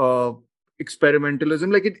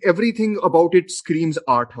experimentalism. Like everything about it screams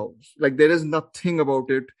art house. Like there is nothing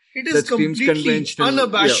about it. It is completely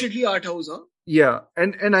unabashedly art house, huh? Yeah,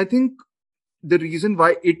 and I think the reason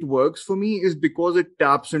why it works for me is because it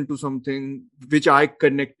taps into something which I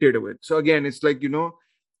connected with. So again, it's like,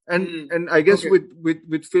 and I guess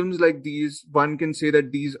with films like these, one can say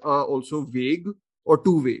that these are also vague or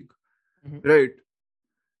too vague, right?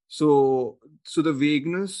 So the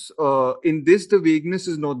vagueness in this, the vagueness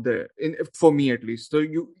is not there for me at least. So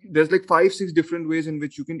there's like 5-6 different ways in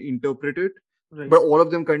which you can interpret it, but all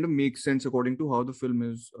of them kind of make sense according to how the film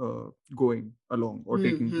is going along or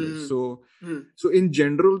taking place. So in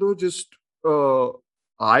general, though, just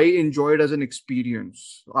I enjoy it as an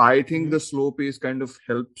experience. I think the slow pace kind of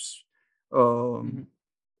helps the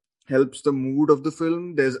mood of the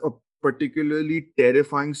film. There's a particularly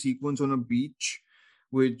terrifying sequence on a beach,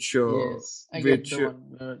 which I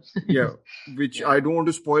don't want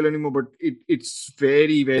to spoil anymore, but it's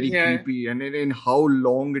very, very creepy, and in how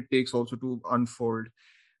long it takes also to unfold.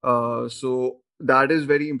 So that is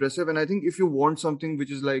very impressive, and I think if you want something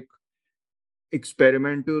which is like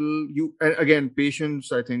experimental, and again,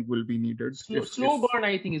 patience I think will be needed. Slow burn,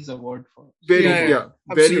 I think, is the word for it.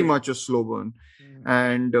 Very much a slow burn,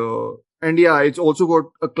 and it's also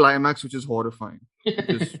got a climax which is horrifying.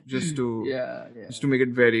 just to make it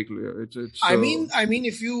very clear. It's I mean,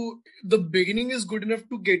 if the beginning is good enough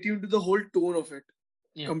to get you into the whole tone of it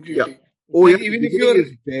completely. Even if you're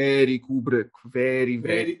very Kubrick, very.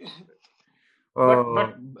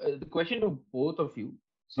 But the question to both of you.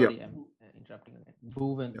 Sorry, I'm interrupting again.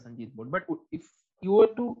 Dhruv and Sanjeet both. But if you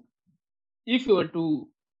were to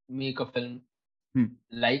make a film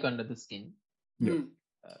like Under the Skin,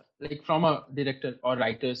 like from a director or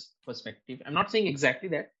writer's perspective, I'm not saying exactly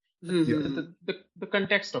that, the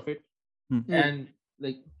context of it, and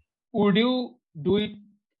like, would you do it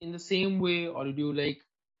in the same way, or would you like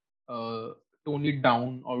tone it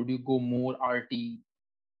down, or would you go more arty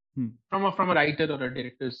from a writer or a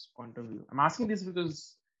director's point of view? I'm asking this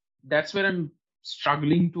because that's where I'm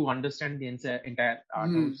struggling to understand the entire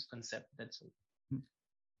art house concept. That's it.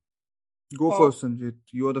 Go first, Sanjit.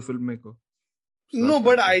 You are the filmmaker. No,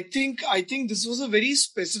 but I think this was a very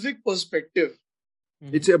specific perspective.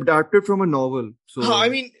 It's adapted from a novel. So I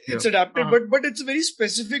mean, it's adapted, but it's a very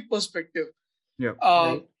specific perspective. Yeah.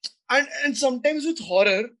 And sometimes with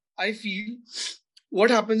horror, I feel what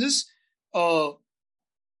happens is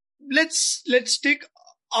let's take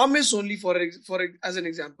Amis only for as an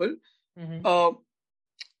example. Mm-hmm.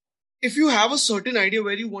 If you have a certain idea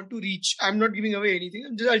where you want to reach, I'm not giving away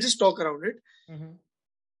anything. I'll just talk around it. Mm-hmm.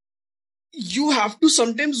 You have to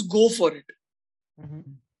sometimes go for it. Mm-hmm.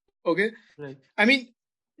 Okay. Right. I mean,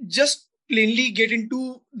 just plainly get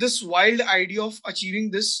into this wild idea of achieving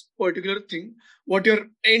this particular thing, what your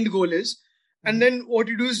end goal is, and then what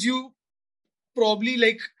you do is you probably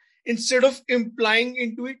like instead of implying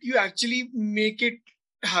into it, you actually make it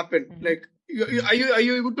happen. Like, are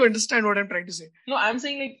you able to understand what I'm trying to say? No, I'm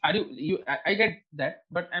saying like, I get that,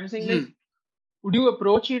 but I'm saying like, would you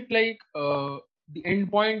approach it like the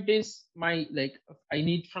end point is my like I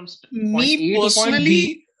need from point A to point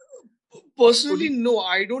B? Personally, no,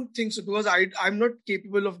 I don't think so because I'm not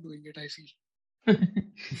capable of doing it. I feel.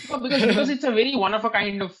 No, because it's a very one of a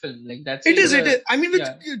kind of film. Like that's it is. I mean, with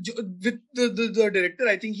the director,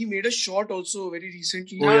 I think he made a short also very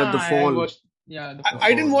recently. Oh yeah, The Fall.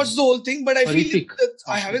 I didn't watch the whole thing, but I feel that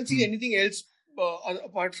I haven't seen anything else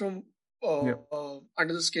apart from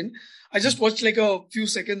Under the Skin. I just watched like a few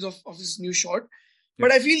seconds of his new short,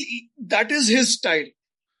 but I feel that is his style.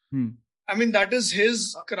 I mean, that is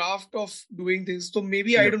his craft of doing things. So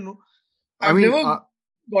maybe I don't know. I've never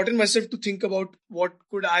gotten myself to think about what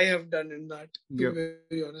could I have done in that. To be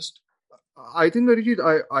very honest. I think Arijit,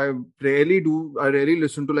 I rarely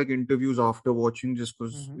listen to like interviews after watching just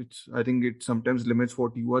because I think it sometimes limits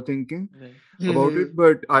what you are thinking about it.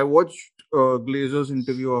 But I watched Glazer's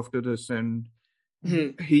interview after this, and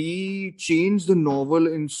he changed the novel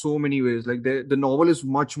in so many ways. Like the novel is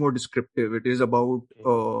much more descriptive. It is about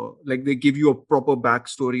like they give you a proper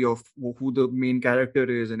backstory of who the main character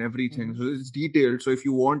is and everything. So it's detailed. So if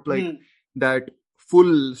you want like that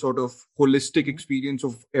full sort of holistic experience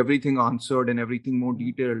of everything answered and everything more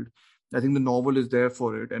detailed, I think the novel is there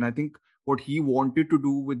for it. And I think what he wanted to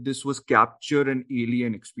do with this was capture an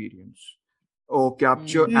alien experience or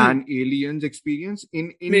capture an alien's experience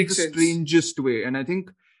in the strangest way. And I think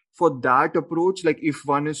for that approach, like if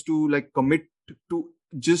one is to like commit to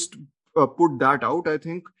just put that out, I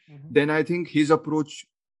think then I think his approach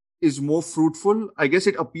is more fruitful. I guess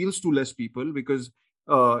it appeals to less people because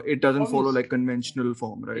it doesn't follow like conventional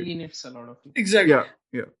form, right? Alienates a lot of people. Exactly.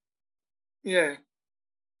 Yeah.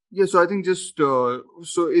 So I think just so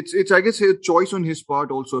it's I guess a choice on his part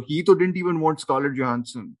also. He didn't even want Scarlett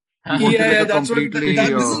Johansson. That's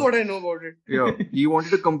this is what I know about it. He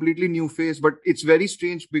wanted a completely new face, but it's very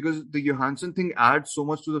strange because the Johansson thing adds so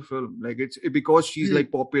much to the film. Like it's because she's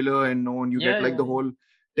like popular and known. You get like the whole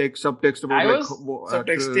subtext about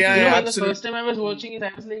subtext. The first time I was watching it,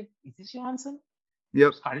 I was like, "Is this Johansson?"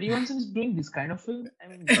 Yep. Scarlett Johansson is doing this kind of film. I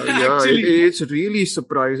mean, it's really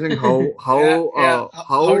surprising how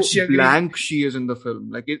blank she is in the film.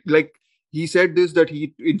 Like he said this that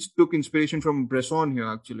he took inspiration from Bresson here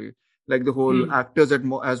actually, like the whole actors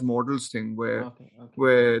as models thing, where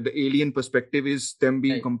the alien perspective is them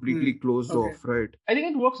being completely closed off, right? I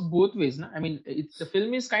think it works both ways. No? I mean, the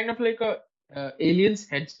film is kind of like a alien's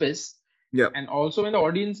headspace, and also when the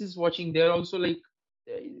audience is watching, they're also like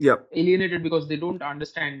alienated because they don't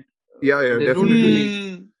understand.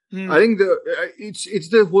 Definitely. I think it's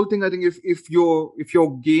the whole thing. I think if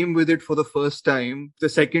you're game with it for the first time, the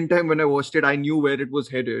second time when I watched it, I knew where it was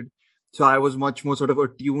headed, so I was much more sort of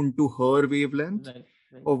attuned to her wavelength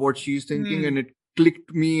of what she's thinking, and it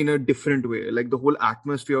clicked me in a different way. Like the whole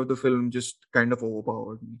atmosphere of the film just kind of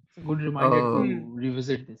overpowered me. It's a good reminder to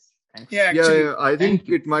revisit this. Thanks. I think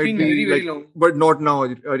it might be very, very like, long. But not now,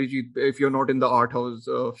 Arijit. If you're not in the art house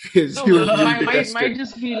phase, might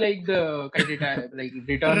just be like the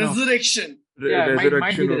return resurrection.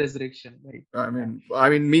 Might be the resurrection. Right. I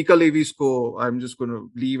mean, Mika Levy's score. I'm just gonna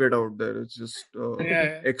leave it out there. It's just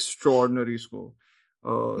extraordinary score.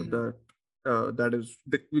 That is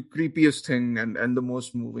the creepiest thing and the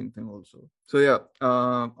most moving thing also. So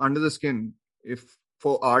Under the Skin.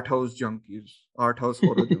 For art house horror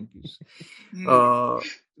junkies.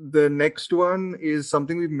 The next one is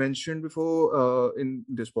something we've mentioned before in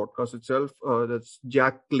this podcast itself. That's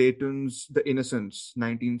Jack Clayton's The Innocents,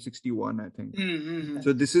 1961, I think.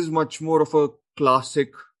 So this is much more of a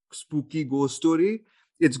classic spooky ghost story.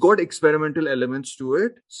 It's got experimental elements to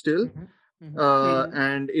it still.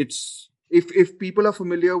 And it's if people are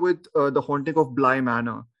familiar with The Haunting of Bly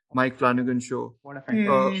Manor, Mike Flanagan show. What a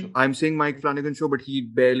fantastic show. I'm saying Mike Flanagan show, but he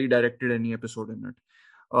barely directed any episode in it.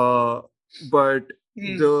 But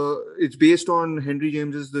it's based on Henry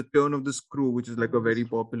James's The Turn of the Screw, which is like a very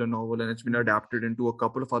popular novel, and it's been adapted into a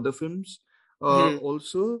couple of other films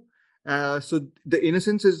also. So The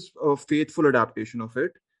Innocents is a faithful adaptation of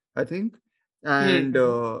it, I think. And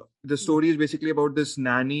the story is basically about this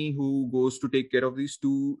nanny who goes to take care of these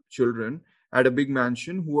two children at a big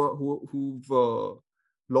mansion who've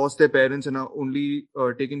lost their parents and are only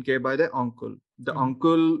taken care by their uncle. The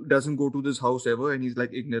uncle doesn't go to this house ever, and he's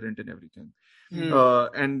like ignorant and everything.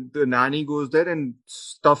 And the nanny goes there, and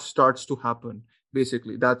stuff starts to happen.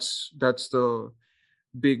 Basically, that's the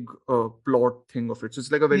big plot thing of it. So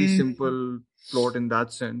it's like a very simple plot in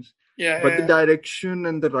that sense. But the direction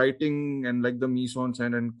and the writing and like the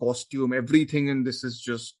mise-en-scène and costume, everything in this is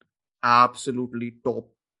just absolutely top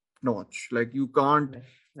notch. Like you can't.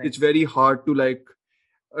 Right. It's very hard to like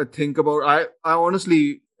think about. I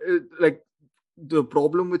honestly like the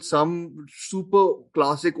problem with some super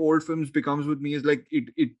classic old films becomes with me is like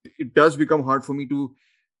it does become hard for me to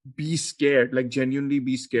be scared, like genuinely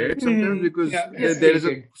be scared sometimes, because there is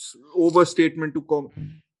a overstatement to come.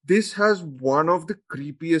 This has one of the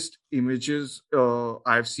creepiest images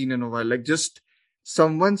I've seen in a while. Like just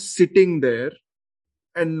someone sitting there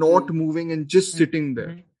and not moving and just sitting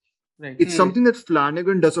there. Right. It's something that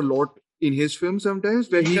Flanagan does a lot in his films sometimes,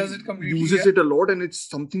 where he uses it a lot, and it's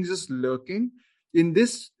something just lurking. In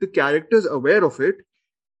this, the character's aware of it,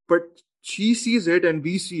 but she sees it and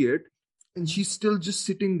we see it, and she's still just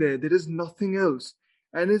sitting there. There is nothing else.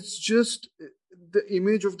 And it's just the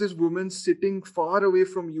image of this woman sitting far away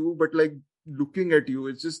from you, but like looking at you.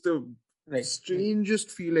 It's just the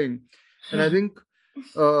strangest feeling. And I think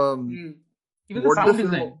even the sound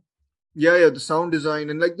design. Yeah, the sound design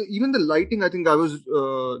and like even the lighting. I think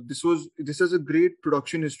this has a great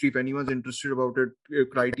production history. If anyone's interested about it,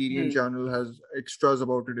 Criterion Channel has extras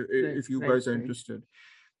about it if you guys are interested.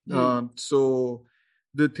 So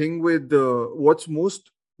the thing with what's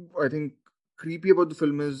most, I think, creepy about the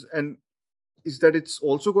film is that it's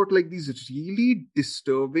also got like these really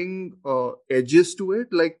disturbing edges to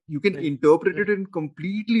it. Like you can interpret it in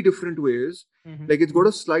completely different ways. Like it's got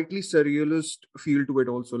a slightly surrealist feel to it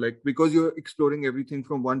also, like because you're exploring everything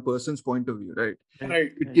from one person's point of view, right?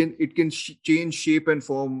 It can change shape and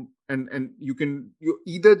form, and you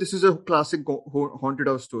either this is a classic haunted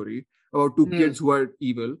house story about two kids who are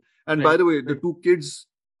evil, and by the way, the two kids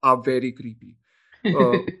are very creepy.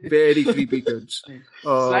 Very creepy kids.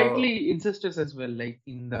 Slightly incestuous as well, like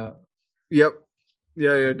in the. Yep.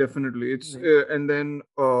 Yeah, definitely. It's and then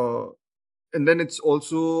it's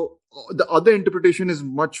also the other interpretation is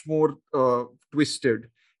much more twisted,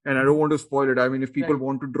 and I don't want to spoil it. I mean, if people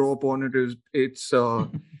want to draw upon it, it's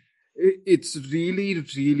really,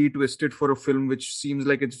 really twisted for a film which seems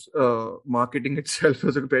like it's marketing itself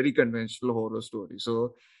as a very conventional horror story.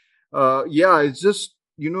 So, it's just.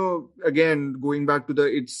 Again, going back to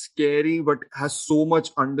it's scary, but has so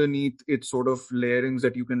much underneath its sort of layerings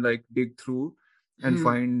that you can like dig through and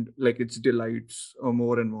find like its delights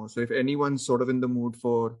more and more. So if anyone's sort of in the mood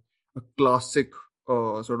for a classic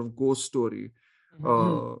sort of ghost story,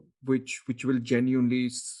 which will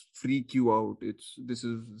genuinely freak you out, this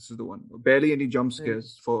is the one. Barely any jump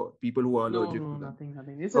scares for people who are allergic to them.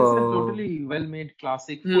 Nothing. It's a totally well-made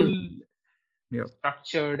classic, full.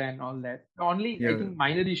 Structured and all that. I think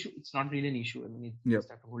minor issue, it's not really an issue. I mean, you just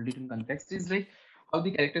have to hold it in context. Is like how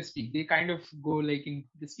the characters speak. They kind of go like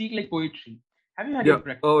they speak like poetry. Have you had your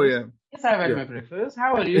breakfast? Oh yeah. Yes, I've had my breakfast.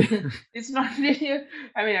 How are you? It's not really.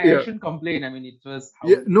 I shouldn't complain. I mean, it was.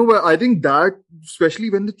 But I think that especially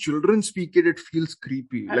when the children speak it feels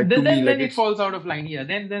creepy. Like then like it falls out of line. Yeah.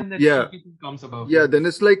 Then the creepy comes about. Yeah. Then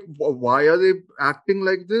it's like, why are they acting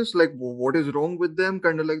like this? Like, what is wrong with them?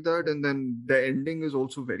 Kind of like that. And then the ending is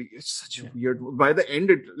also it's such a weird. By the end,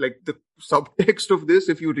 it like the subtext of this,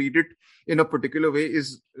 if you read it in a particular way,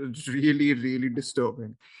 is really, really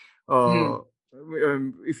disturbing.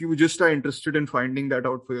 If you just are interested in finding that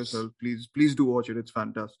out for yourself, please do watch it. It's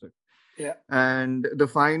fantastic. Yeah. And the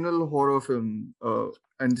final horror film,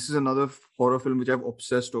 and this is another horror film which I've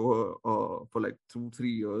obsessed over for like 2-3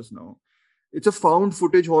 years now. It's a found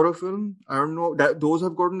footage horror film. I don't know that those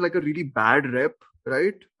have gotten like a really bad rep,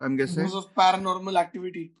 right? I'm guessing. Because of Paranormal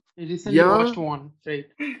Activity. I recently watched one, right?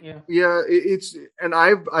 Yeah. It's and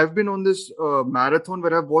I've been on this marathon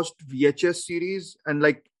where I've watched VHS series, and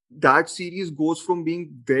like that series goes from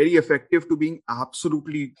being very effective to being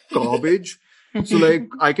absolutely garbage. So like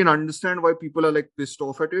I can understand why people are like pissed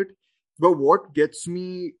off at it. But what gets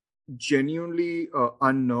me genuinely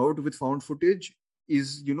unnerved with found footage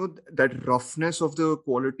is that roughness of the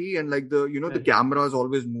quality, and like the camera is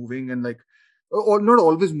always moving, and like or not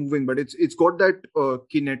always moving, but it's got that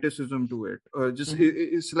kineticism to it.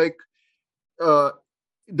 It's like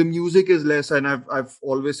the music is less, and I've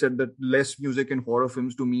always said that less music in horror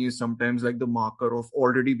films to me is sometimes like the marker of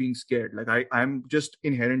already being scared. Like I'm just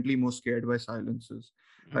inherently more scared by silences,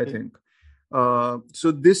 I think.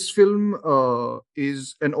 So this film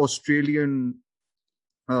is an Australian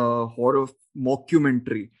horror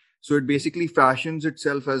mockumentary. So it basically fashions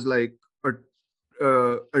itself as like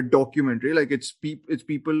a documentary. Like it's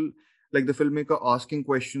people, like the filmmaker asking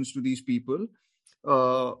questions to these people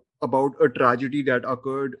about a tragedy that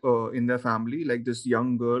occurred in their family. Like this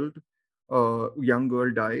young girl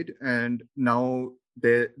died, and now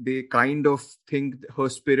they kind of think her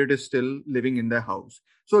spirit is still living in their house.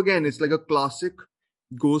 So again, it's like a classic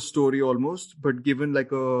ghost story almost, but given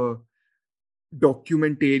like a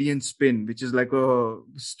documentarian spin, which is like a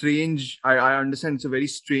strange. I understand it's a very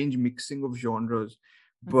strange mixing of genres,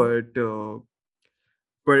 but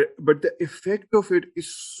but the effect of it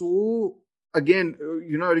is so. Again,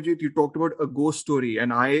 Arijit, you talked about a ghost story,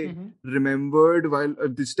 and I remembered while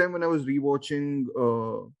this time when I was rewatching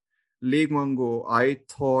Lake Mungo, I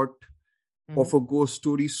thought of a ghost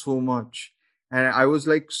story so much, and I was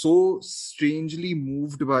like so strangely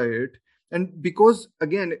moved by it. And because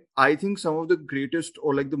again, I think some of the greatest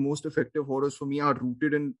or like the most effective horrors for me are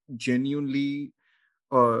rooted in genuinely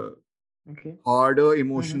harder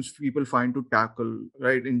emotions people find to tackle,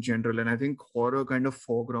 right, in general. And I think horror kind of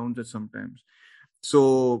foregrounds it sometimes.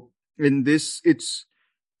 So in this, it's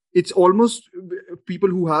almost people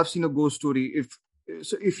who have seen a ghost story,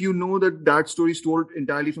 if you know that story is told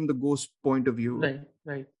entirely from the ghost point of view,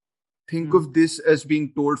 right, think of this as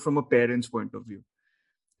being told from a parent's point of view.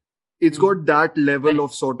 It's got that level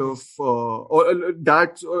of sort of or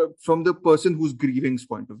that from the person who's grieving's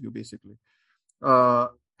point of view, basically.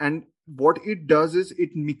 And what it does is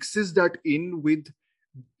it mixes that in with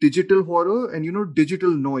digital horror and digital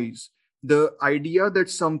noise. The idea that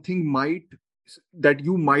that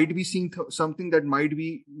you might be seeing something that might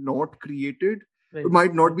be not created,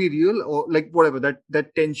 might not be real, or like whatever,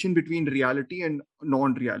 that tension between reality and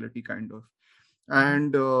non-reality kind of.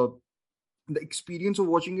 And the experience of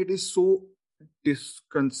watching it is so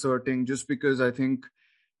disconcerting, just because I think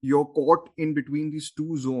you're caught in between these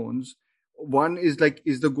two zones. One is like,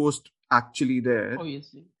 is the ghost actually there?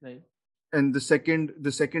 Obviously, right. And the second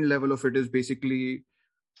level of it is basically,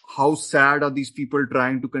 how sad are these people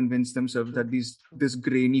trying to convince themselves that this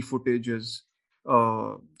grainy footage is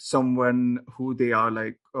someone who they are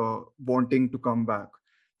like wanting to come back.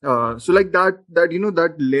 So like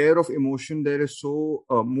that layer of emotion there is so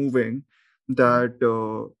moving that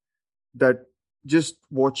that just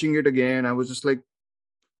watching it again, I was just like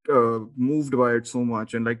moved by it so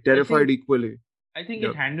much, and like terrified equally. I think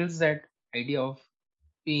it handles that idea of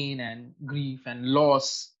pain and grief and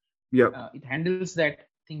loss. It handles that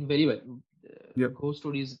thing very well. Ghost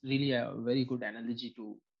story is really a very good analogy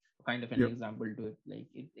to kind of an example to it. Like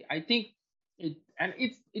I think it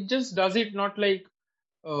just does it not like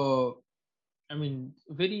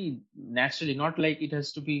very naturally, not like it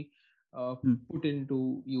has to be put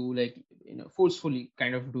into you like forcefully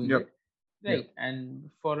kind of doing it. Right. And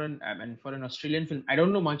for an Australian film, I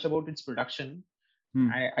don't know much about its production.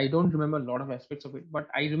 I don't remember a lot of aspects of it, but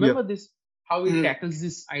I remember this, how it tackles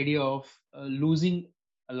this idea of losing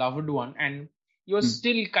a loved one, and you're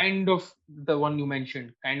still kind of the one you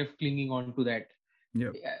mentioned, kind of clinging on to that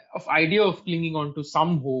idea of clinging on to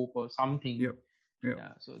some hope or something.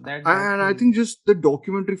 So that and I think just the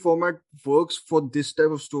documentary format works for this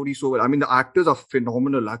type of story so well. I mean, the actors are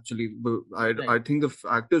phenomenal, actually. I think the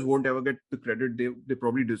actors won't ever get the credit they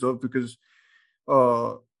probably deserve, because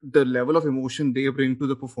the level of emotion they bring to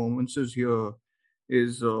the performances here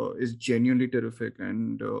is genuinely terrific.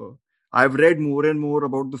 And I've read more and more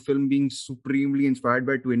about the film being supremely inspired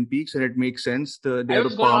by Twin Peaks, and it makes sense. I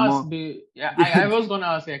was going to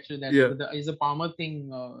ask actually that is a Palmer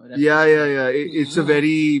thing. It's a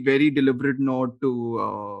very, very deliberate nod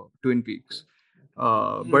to Twin Peaks.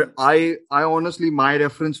 But I honestly, my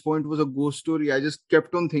reference point was a ghost story. I just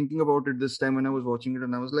kept on thinking about it this time when I was watching it,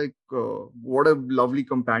 and I was like, what a lovely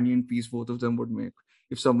companion piece both of them would make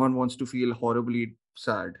if someone wants to feel horribly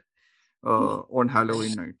sad on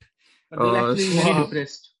Halloween night. But they'll actually be very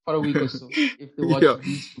depressed for a week or so if they watch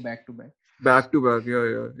these two back to back. Back to back,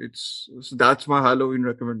 that's my Halloween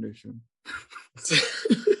recommendation.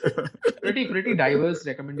 pretty diverse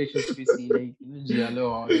recommendations we see, like giallo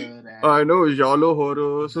horror. I know giallo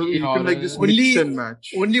horror, so you can like just mix and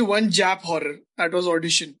match. Only one Jap horror, that was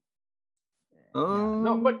Audition.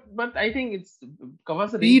 No, but I think it's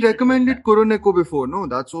covers the range. We recommended Kuroneko before. No,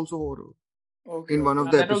 that's also horror. Okay. In one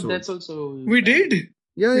of the episodes. That's also we did.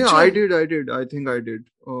 Yeah, I did. I think I did.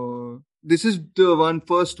 This is the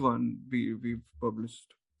first one we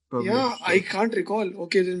published. Yeah, I can't recall.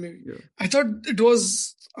 Okay, then maybe. Yeah. I thought it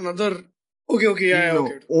was another. Okay, yeah, No,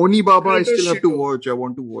 okay. Oni Baba, I Greater still have to Shito. watch. I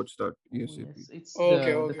want to watch that Oh, ASAP. yes, it's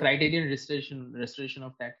Okay, the okay. Criterion restoration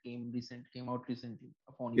of that came out recently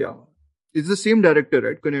of Yeah. Onibaba. It's the same director,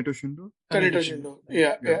 right? Kaneto Shindo? Kaneto Shindo.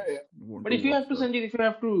 Yeah. Want But to if you watch have to, that. Sanjit, if you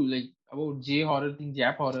have to like about J horror thing,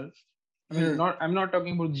 Jap horror. I mean, I'm not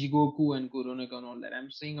talking about Jigoku and Kuroneko and all that. I'm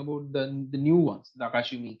saying about the new ones, the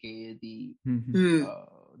Akashi Miike, the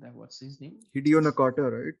what's his name? Hideo Nakata,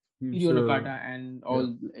 right? Hideo Nakata and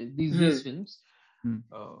all these films.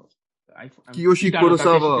 Kiyoshi Kitano,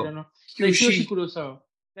 Kurosawa. Kiyoshi Kurosawa.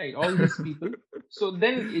 Right, all these people. So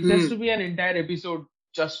then it has to be an entire episode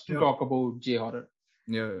just to talk about J horror.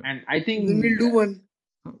 Yeah. And I think then we'll do one.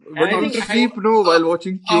 But you sleep while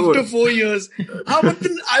watching Cure. After 4 years. But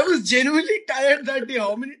then I was genuinely tired that day.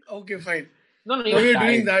 How many? Okay, fine. No, now we're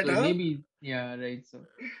doing that, so huh? Maybe, yeah, right. So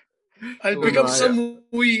I'll pick up some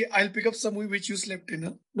movie. I'll pick up some movie which you slept in,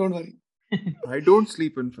 huh? Don't worry. I don't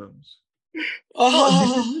sleep in films.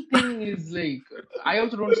 The thing is, like, I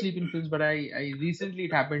also don't sleep in films, but I recently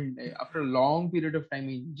it happened after a long period of time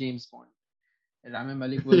in James Bond. Rami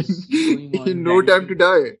Malek was going on in No Time to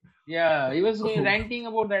Die. Yeah, he was going ranting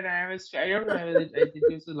about that. And I don't know, it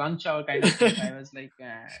was a lunch hour kind of thing. I was like,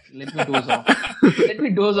 let me doze off. Let me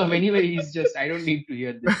doze off. Anyway, I don't need to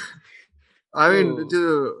hear this. I mean,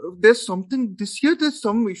 there's something, this year there's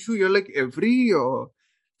some issue here, like every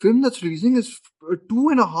film that's releasing is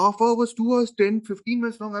 2.5 hours, 2 hours, 10, 15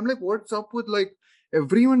 minutes long. I'm like, what's up with like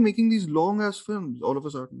everyone making these long ass films all of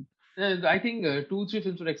a sudden? I think 2-3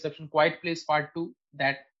 films were exception. Quiet Place Part 2,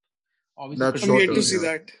 that obviously I'm yet to see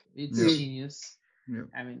that. It's genius. Yeah.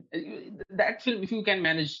 I mean, that film, if you can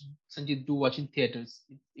manage, Sanjit, do watch in theaters.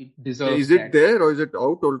 It deserves. Is it there or is it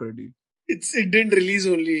out already? It didn't release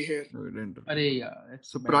only here. No, it didn't.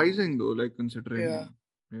 That's surprising though, like considering.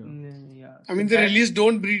 Yeah. I mean, they released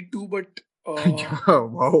Don't Breathe 2, but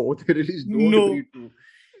wow, they released Don't Breathe 2.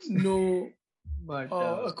 No. But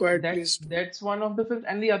A Quiet Place. That's one of the films,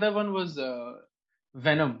 and the other one was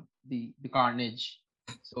Venom, the Carnage.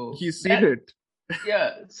 So he's seen it.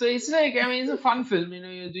 Yeah, so it's like, I mean, it's a fun film.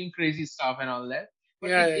 You're doing crazy stuff and all that.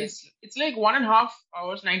 But it's like 1.5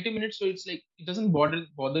 hours, 90 minutes. So it's like it doesn't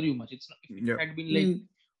bother you much. It's not. If it had been like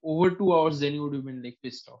over 2 hours, then you would have been like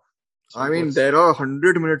pissed off. So I mean, there are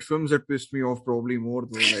 100-minute films that pissed me off probably more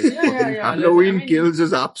though. Like Halloween Kills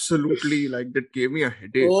is absolutely like that gave me a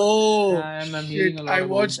headache. Oh, I'm hearing a lot I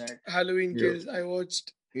watched about that. Halloween Kills. I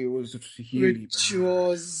watched. It was really which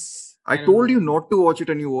was. I told you not to watch it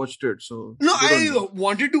and you watched it. So no, I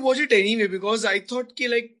wanted to watch it anyway because I thought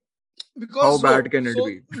how bad can it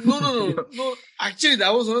be? No. Actually,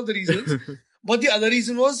 that was one of the reasons. But the other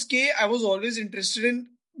reason was I was always interested in,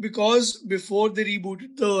 because before they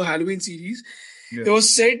rebooted the Halloween series, it was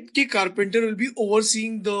said that Carpenter will be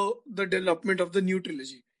overseeing the development of the new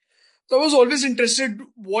trilogy. So I was always interested,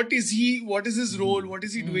 what is his role, what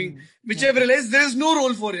is he doing? Which I've realized there is no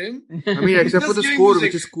role for him. I mean, except for the score,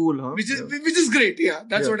 which is cool, huh? Which is great,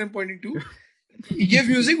 that's what I'm pointing to. He gave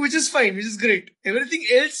music, which is fine, which is great. Everything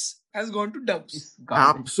else has gone to dumps.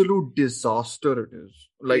 Absolute disaster it is.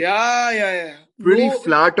 Like, Pretty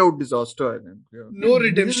flat out disaster, I think. Yeah. No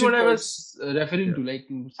redemption. This is what I was referring to. Like,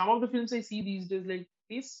 some of the films I see these days, like,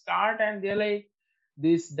 they start and they're like,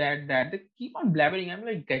 this, that. They keep on blabbering. I'm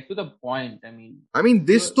like, get to the point. I mean,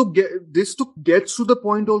 this gets to the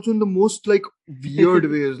point also in the most like weird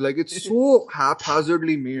ways. Like, it's so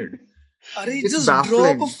haphazardly made. It's just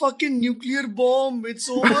baffling. Drop a fucking nuclear bomb. It's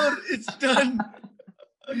over. It's done.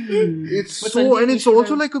 It's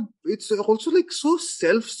also like so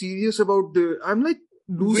self-serious about I'm like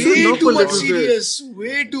way too much serious.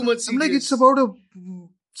 I'm like, it's about a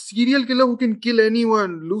serial killer who can kill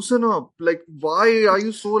anyone. Loosen up. Like, why are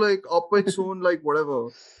you so like up its own, like whatever?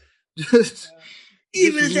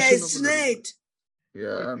 Evil dies tonight.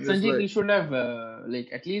 Yeah. Sanjay, we should have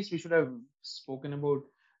at least we should have spoken about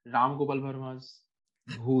Ram Gopal Verma's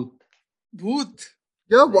Bhoot.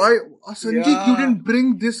 Yeah, why? Sanjay, you didn't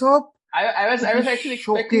bring this up? I was actually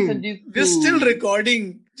expecting Sanjay We're still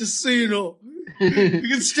recording, just so you know. We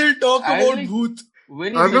can still talk about Bhoot.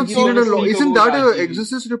 I've not seen it a lot. Isn't that an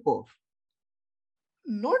Exorcist ripoff?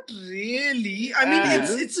 Not really. I mean,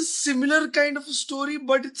 it's a similar kind of a story,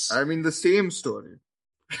 but it's... I mean, the same story.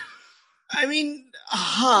 I mean,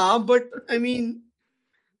 but I mean...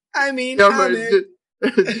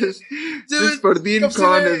 Just Fardeen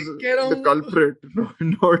Khan is the culprit,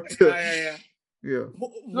 not the... Yeah.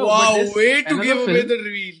 Wow, way to give away the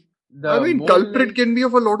reveal. I mean, culprit can be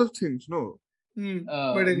of a lot of things, no?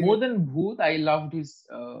 More than Bhoot, I loved his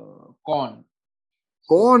Corn.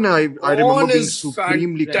 I remember being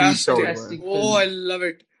supremely creeped out by. Oh, I love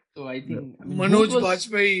it. So I think Manoj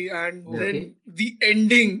Bajpayee, and then the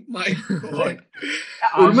ending. My God.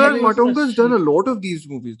 Urmila Matondkar has done a lot of these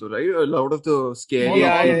movies, though, right? A lot of the scary,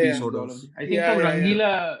 creepy sort of. I think from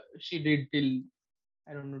Rangila she did till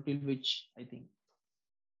I don't know till which. I think.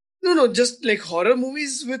 No, just like horror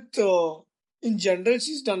movies with. In general,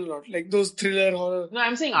 she's done a lot, like those thriller horror. No,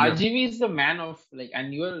 I'm saying RGV is the man of like,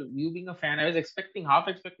 and you being a fan, I was half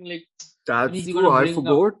expecting like. That's true. I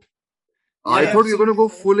forgot. I thought you were gonna go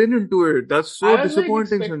full into it. That's so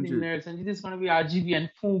disappointing, Sanjeev. Sanjeev is gonna be RGV,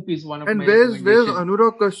 and Foop is one of my. And where's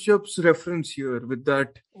Anurag Kashyap's reference here with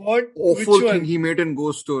that awful thing he made in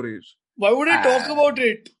Ghost Stories? Why would I talk about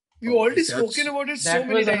it? We've already spoken about it so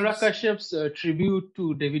many times. That was Anurag Kashyap's tribute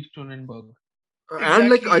to David Cronenberg. Exactly, and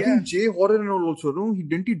like I think Jay Horror and all also, no, he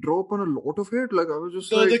drop on a lot of it. Like I was just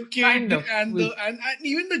the kid kind of, and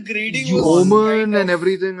even the grading was Omen and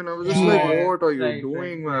everything, and I was just like, what are you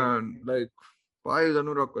doing, man? Like, why is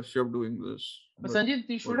Anurag Kashyap doing this? But Sanjeev,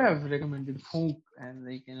 you should have recommended Fook and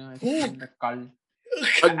like I think the cult.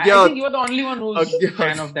 Agyat. I think you are the only one who's a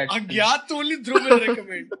fan of that. Agyat only Dhruv will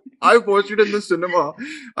recommend. I watched it in the cinema.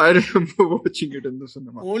 I remember watching it in the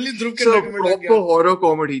cinema. Only Dhruv can recommend proper Agyat. Horror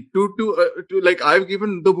comedy. To like I've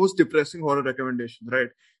given the most depressing horror recommendation, right?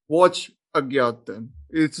 Watch Agyat then.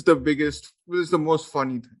 It's the most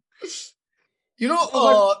funny thing. You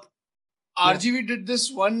know, RGV did this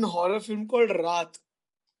one horror film called Raat.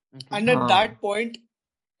 And at that point,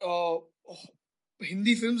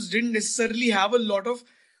 Hindi films didn't necessarily have a lot of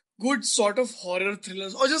good sort of horror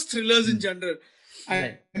thrillers or just thrillers in general.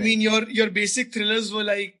 I mean, your basic thrillers were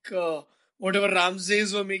like whatever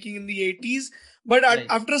Ramses were making in the 80s. But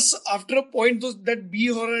after a point, that B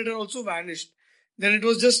horror had also vanished. Then it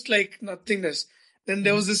was just like nothingness. Then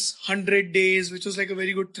there was this 100 Days, which was like a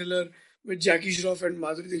very good thriller with Jackie Shroff and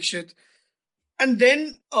Madhuri Dixit. And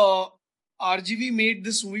then RGV made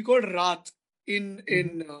this movie called Raat in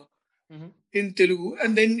Telugu,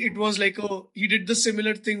 and then it was like he did the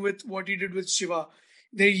similar thing with what he did with Shiva.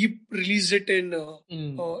 Then he released it in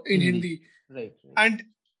Hindi, right? And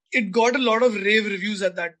it got a lot of rave reviews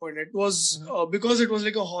at that point. It was because it was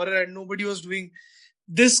like a horror, and nobody was doing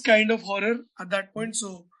this kind of horror at that point.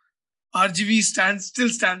 So RGV still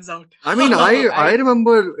stands out. I mean, I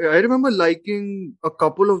remember liking a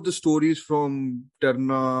couple of the stories from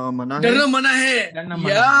Darna Mana Hai. Darna Mana Hai.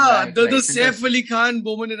 Yeah, the Saif Ali Khan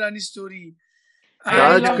Boman Irani story.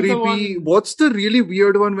 That's creepy. What's the really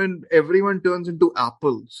weird one when everyone turns into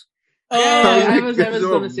apples? I was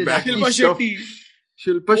going to say that.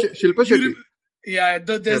 Shilpa Shetty. Yeah,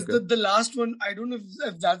 there's the last one. I don't know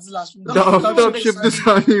if that's the last one. The Aftab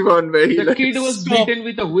Shivdasani one where the kid was beaten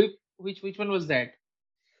with a whip. Which one was that?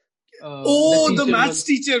 The maths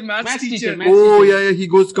teacher. Maths teacher. Yeah, he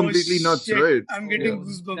goes completely nuts, right? I'm getting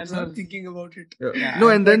goosebumps. I'm thinking about it. Yeah. No,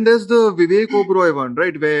 and then there's the Vivek Oberoi one,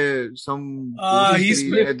 right? Where some he's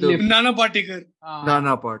Nana Patekar.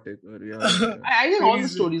 Nana Patekar, yeah. I think all the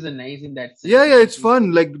stories are nice in that sense. Yeah, it's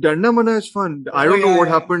fun. Like Danna Mana is fun. I don't know what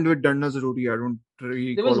happened with Danna Zaruri. I don't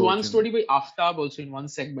really. There was one story by Aftab also in one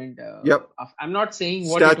segment. Yep. I'm not saying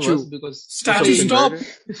what it was because Statue stop.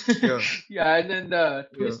 Yeah, and then the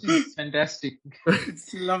twist is fantastic.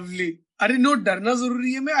 It's lovely. I didn't know Darna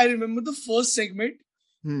Zaruri Hai. I remember the first segment,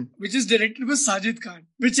 which is directed by Sajid Khan,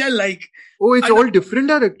 which I like. Oh, it's all different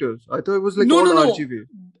directors. I thought it was like RGV.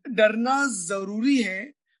 Darna Zaruri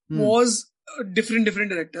Hai was different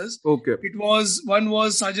directors. Okay. One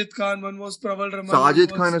was Sajid Khan, one was Praval Raman.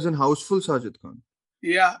 Sajid Khan is in Houseful Sajid Khan.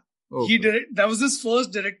 Yeah. Okay. That was his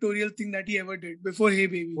first directorial thing that he ever did before Hey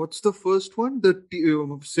Baby. What's the first one? The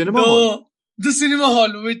cinema hall. The cinema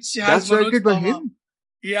hall, which has directed by him.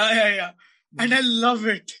 Yeah. And I love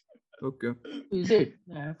it. Okay. Is it?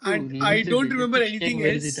 And I don't remember anything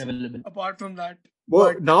else apart from that.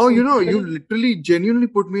 Well, now you literally genuinely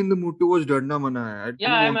put me in the mood to watch Darna Mana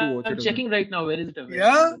Hai. I'm checking right now. Where is it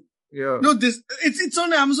available? Yeah. No, it's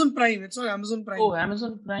on Amazon Prime. Oh,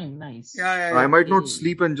 Amazon Prime, nice. Yeah. I might not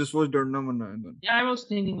sleep and just watch Darna Mana Hai then. Yeah, I was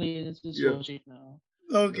thinking, let's just watch it now.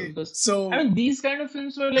 Okay. Because, so I mean, these kind of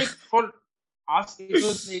films were like for us, it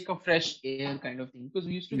was like a fresh air kind of thing because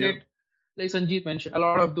we used to get, like Sanjeev mentioned, a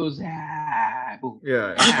lot of those. Vikram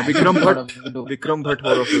Bhatt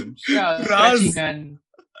horror films. Yeah, Raz and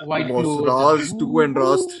White Clothes. Raz 2 and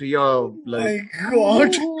Raz 3 are like. My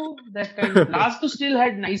God. That kind of. Raz 2 still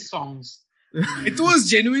had nice songs. It was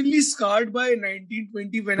genuinely scarred by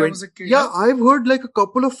 1920 when I was a kid. Yeah, I've heard like a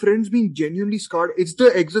couple of friends being genuinely scarred. It's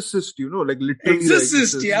The Exorcist, like literally.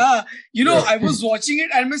 Exorcist, yeah. I was watching it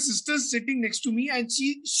and my sister's sitting next to me and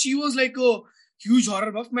she was like a huge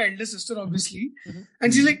horror buff, my elder sister obviously.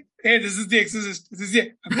 And she's like, hey, this is The Exorcist. This is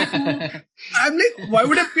it. I'm like, why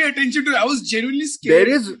would I pay attention to it? I was genuinely scared.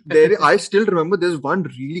 I still remember there's one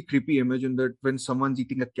really creepy image in that when someone's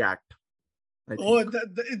eating a cat.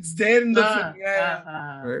 It's there in the film.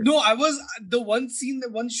 Yeah. Right. No, I was the one scene, the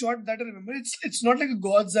one shot that I remember. It's not like a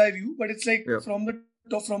God's eye view, but it's like from the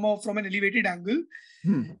top, from an elevated angle.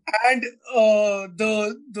 And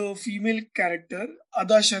the female character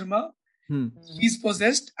Ada Sharma, she's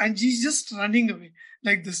possessed and she's just running away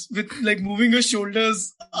like this with like moving her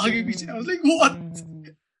shoulders. I was like, what?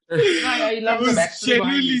 I love the backstory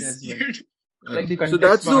behind it as well. Like so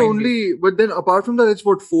that's the only. But then apart from that, it's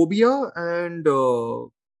what Phobia and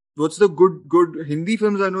what's the good Hindi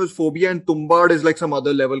films I know is Phobia and Tumbad is like some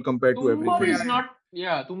other level compared to everything. Tumbad is not.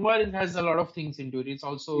 Yeah, Tumbad has a lot of things into it. It's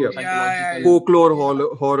also psychological.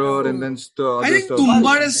 Folklore horror and then I think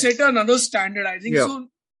Tumbad has set another standard. I think so.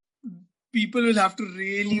 People will have to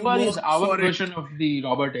really Tumbad work is our for version of the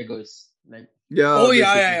Robert Eggers. Like.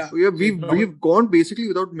 We've gone basically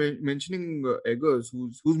without mentioning Eggers,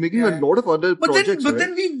 who's making a lot of other projects.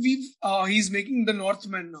 Then he's making the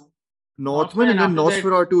Northman now. Northman and then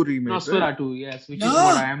Nosferatu remake. Nosferatu, yes, which is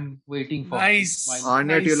what I am waiting for. Nice.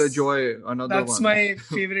 Anya Taylor-Joy, another one. That's my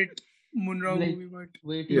favorite Munro movie. But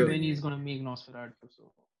waiting when he's gonna make Nosferatu.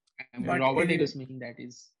 So Robert Eggers making that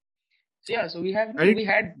is. So we had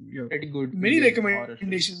pretty good many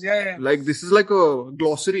recommendations. Like this is like a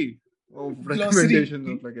glossary of recommendations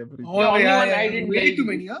of like everything. The only one I didn't get too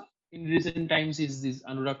many, in recent times is this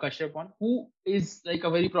Anurag Kashyap one, who is like a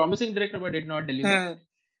very promising director but did not deliver.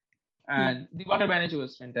 And the Water Banner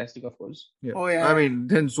was fantastic, of course. I mean,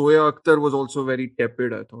 then Zoya Akhtar was also very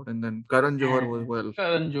tepid, I thought, and then Karan Johar was well.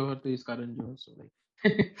 Karan Johar is Karan Johar, so like.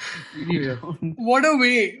 What a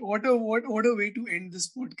way to end this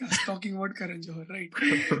podcast talking about Karan Johar, right?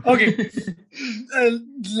 Okay.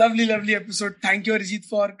 Lovely episode. Thank you, Arijit,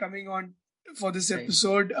 for coming on for this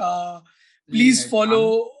episode. Please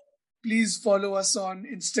follow us on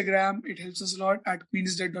Instagram. It helps us a lot at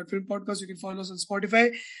queensdead.film podcast. You can follow us on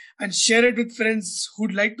Spotify and share it with friends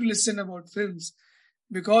who'd like to listen about films,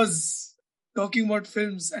 because talking about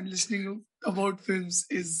films and listening about films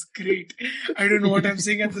is great. I don't know what I'm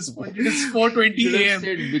saying at this point. It is 4:20 a.m.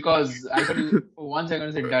 Because I could once I'm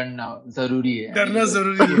going to say done now. Zaruri hai. Darna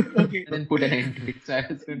zaruri hai. Okay. And then put an end to it. So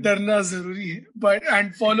Darna zaruri hai. But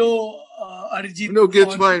and follow Arijit. No, okay,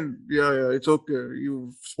 it's fine. Yeah, it's okay.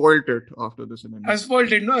 You spoiled it after this. I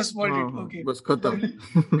spoiled it. No, I spoiled it. Okay. Bas khatam.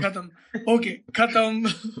 Khatam. Okay,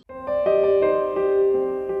 khatam.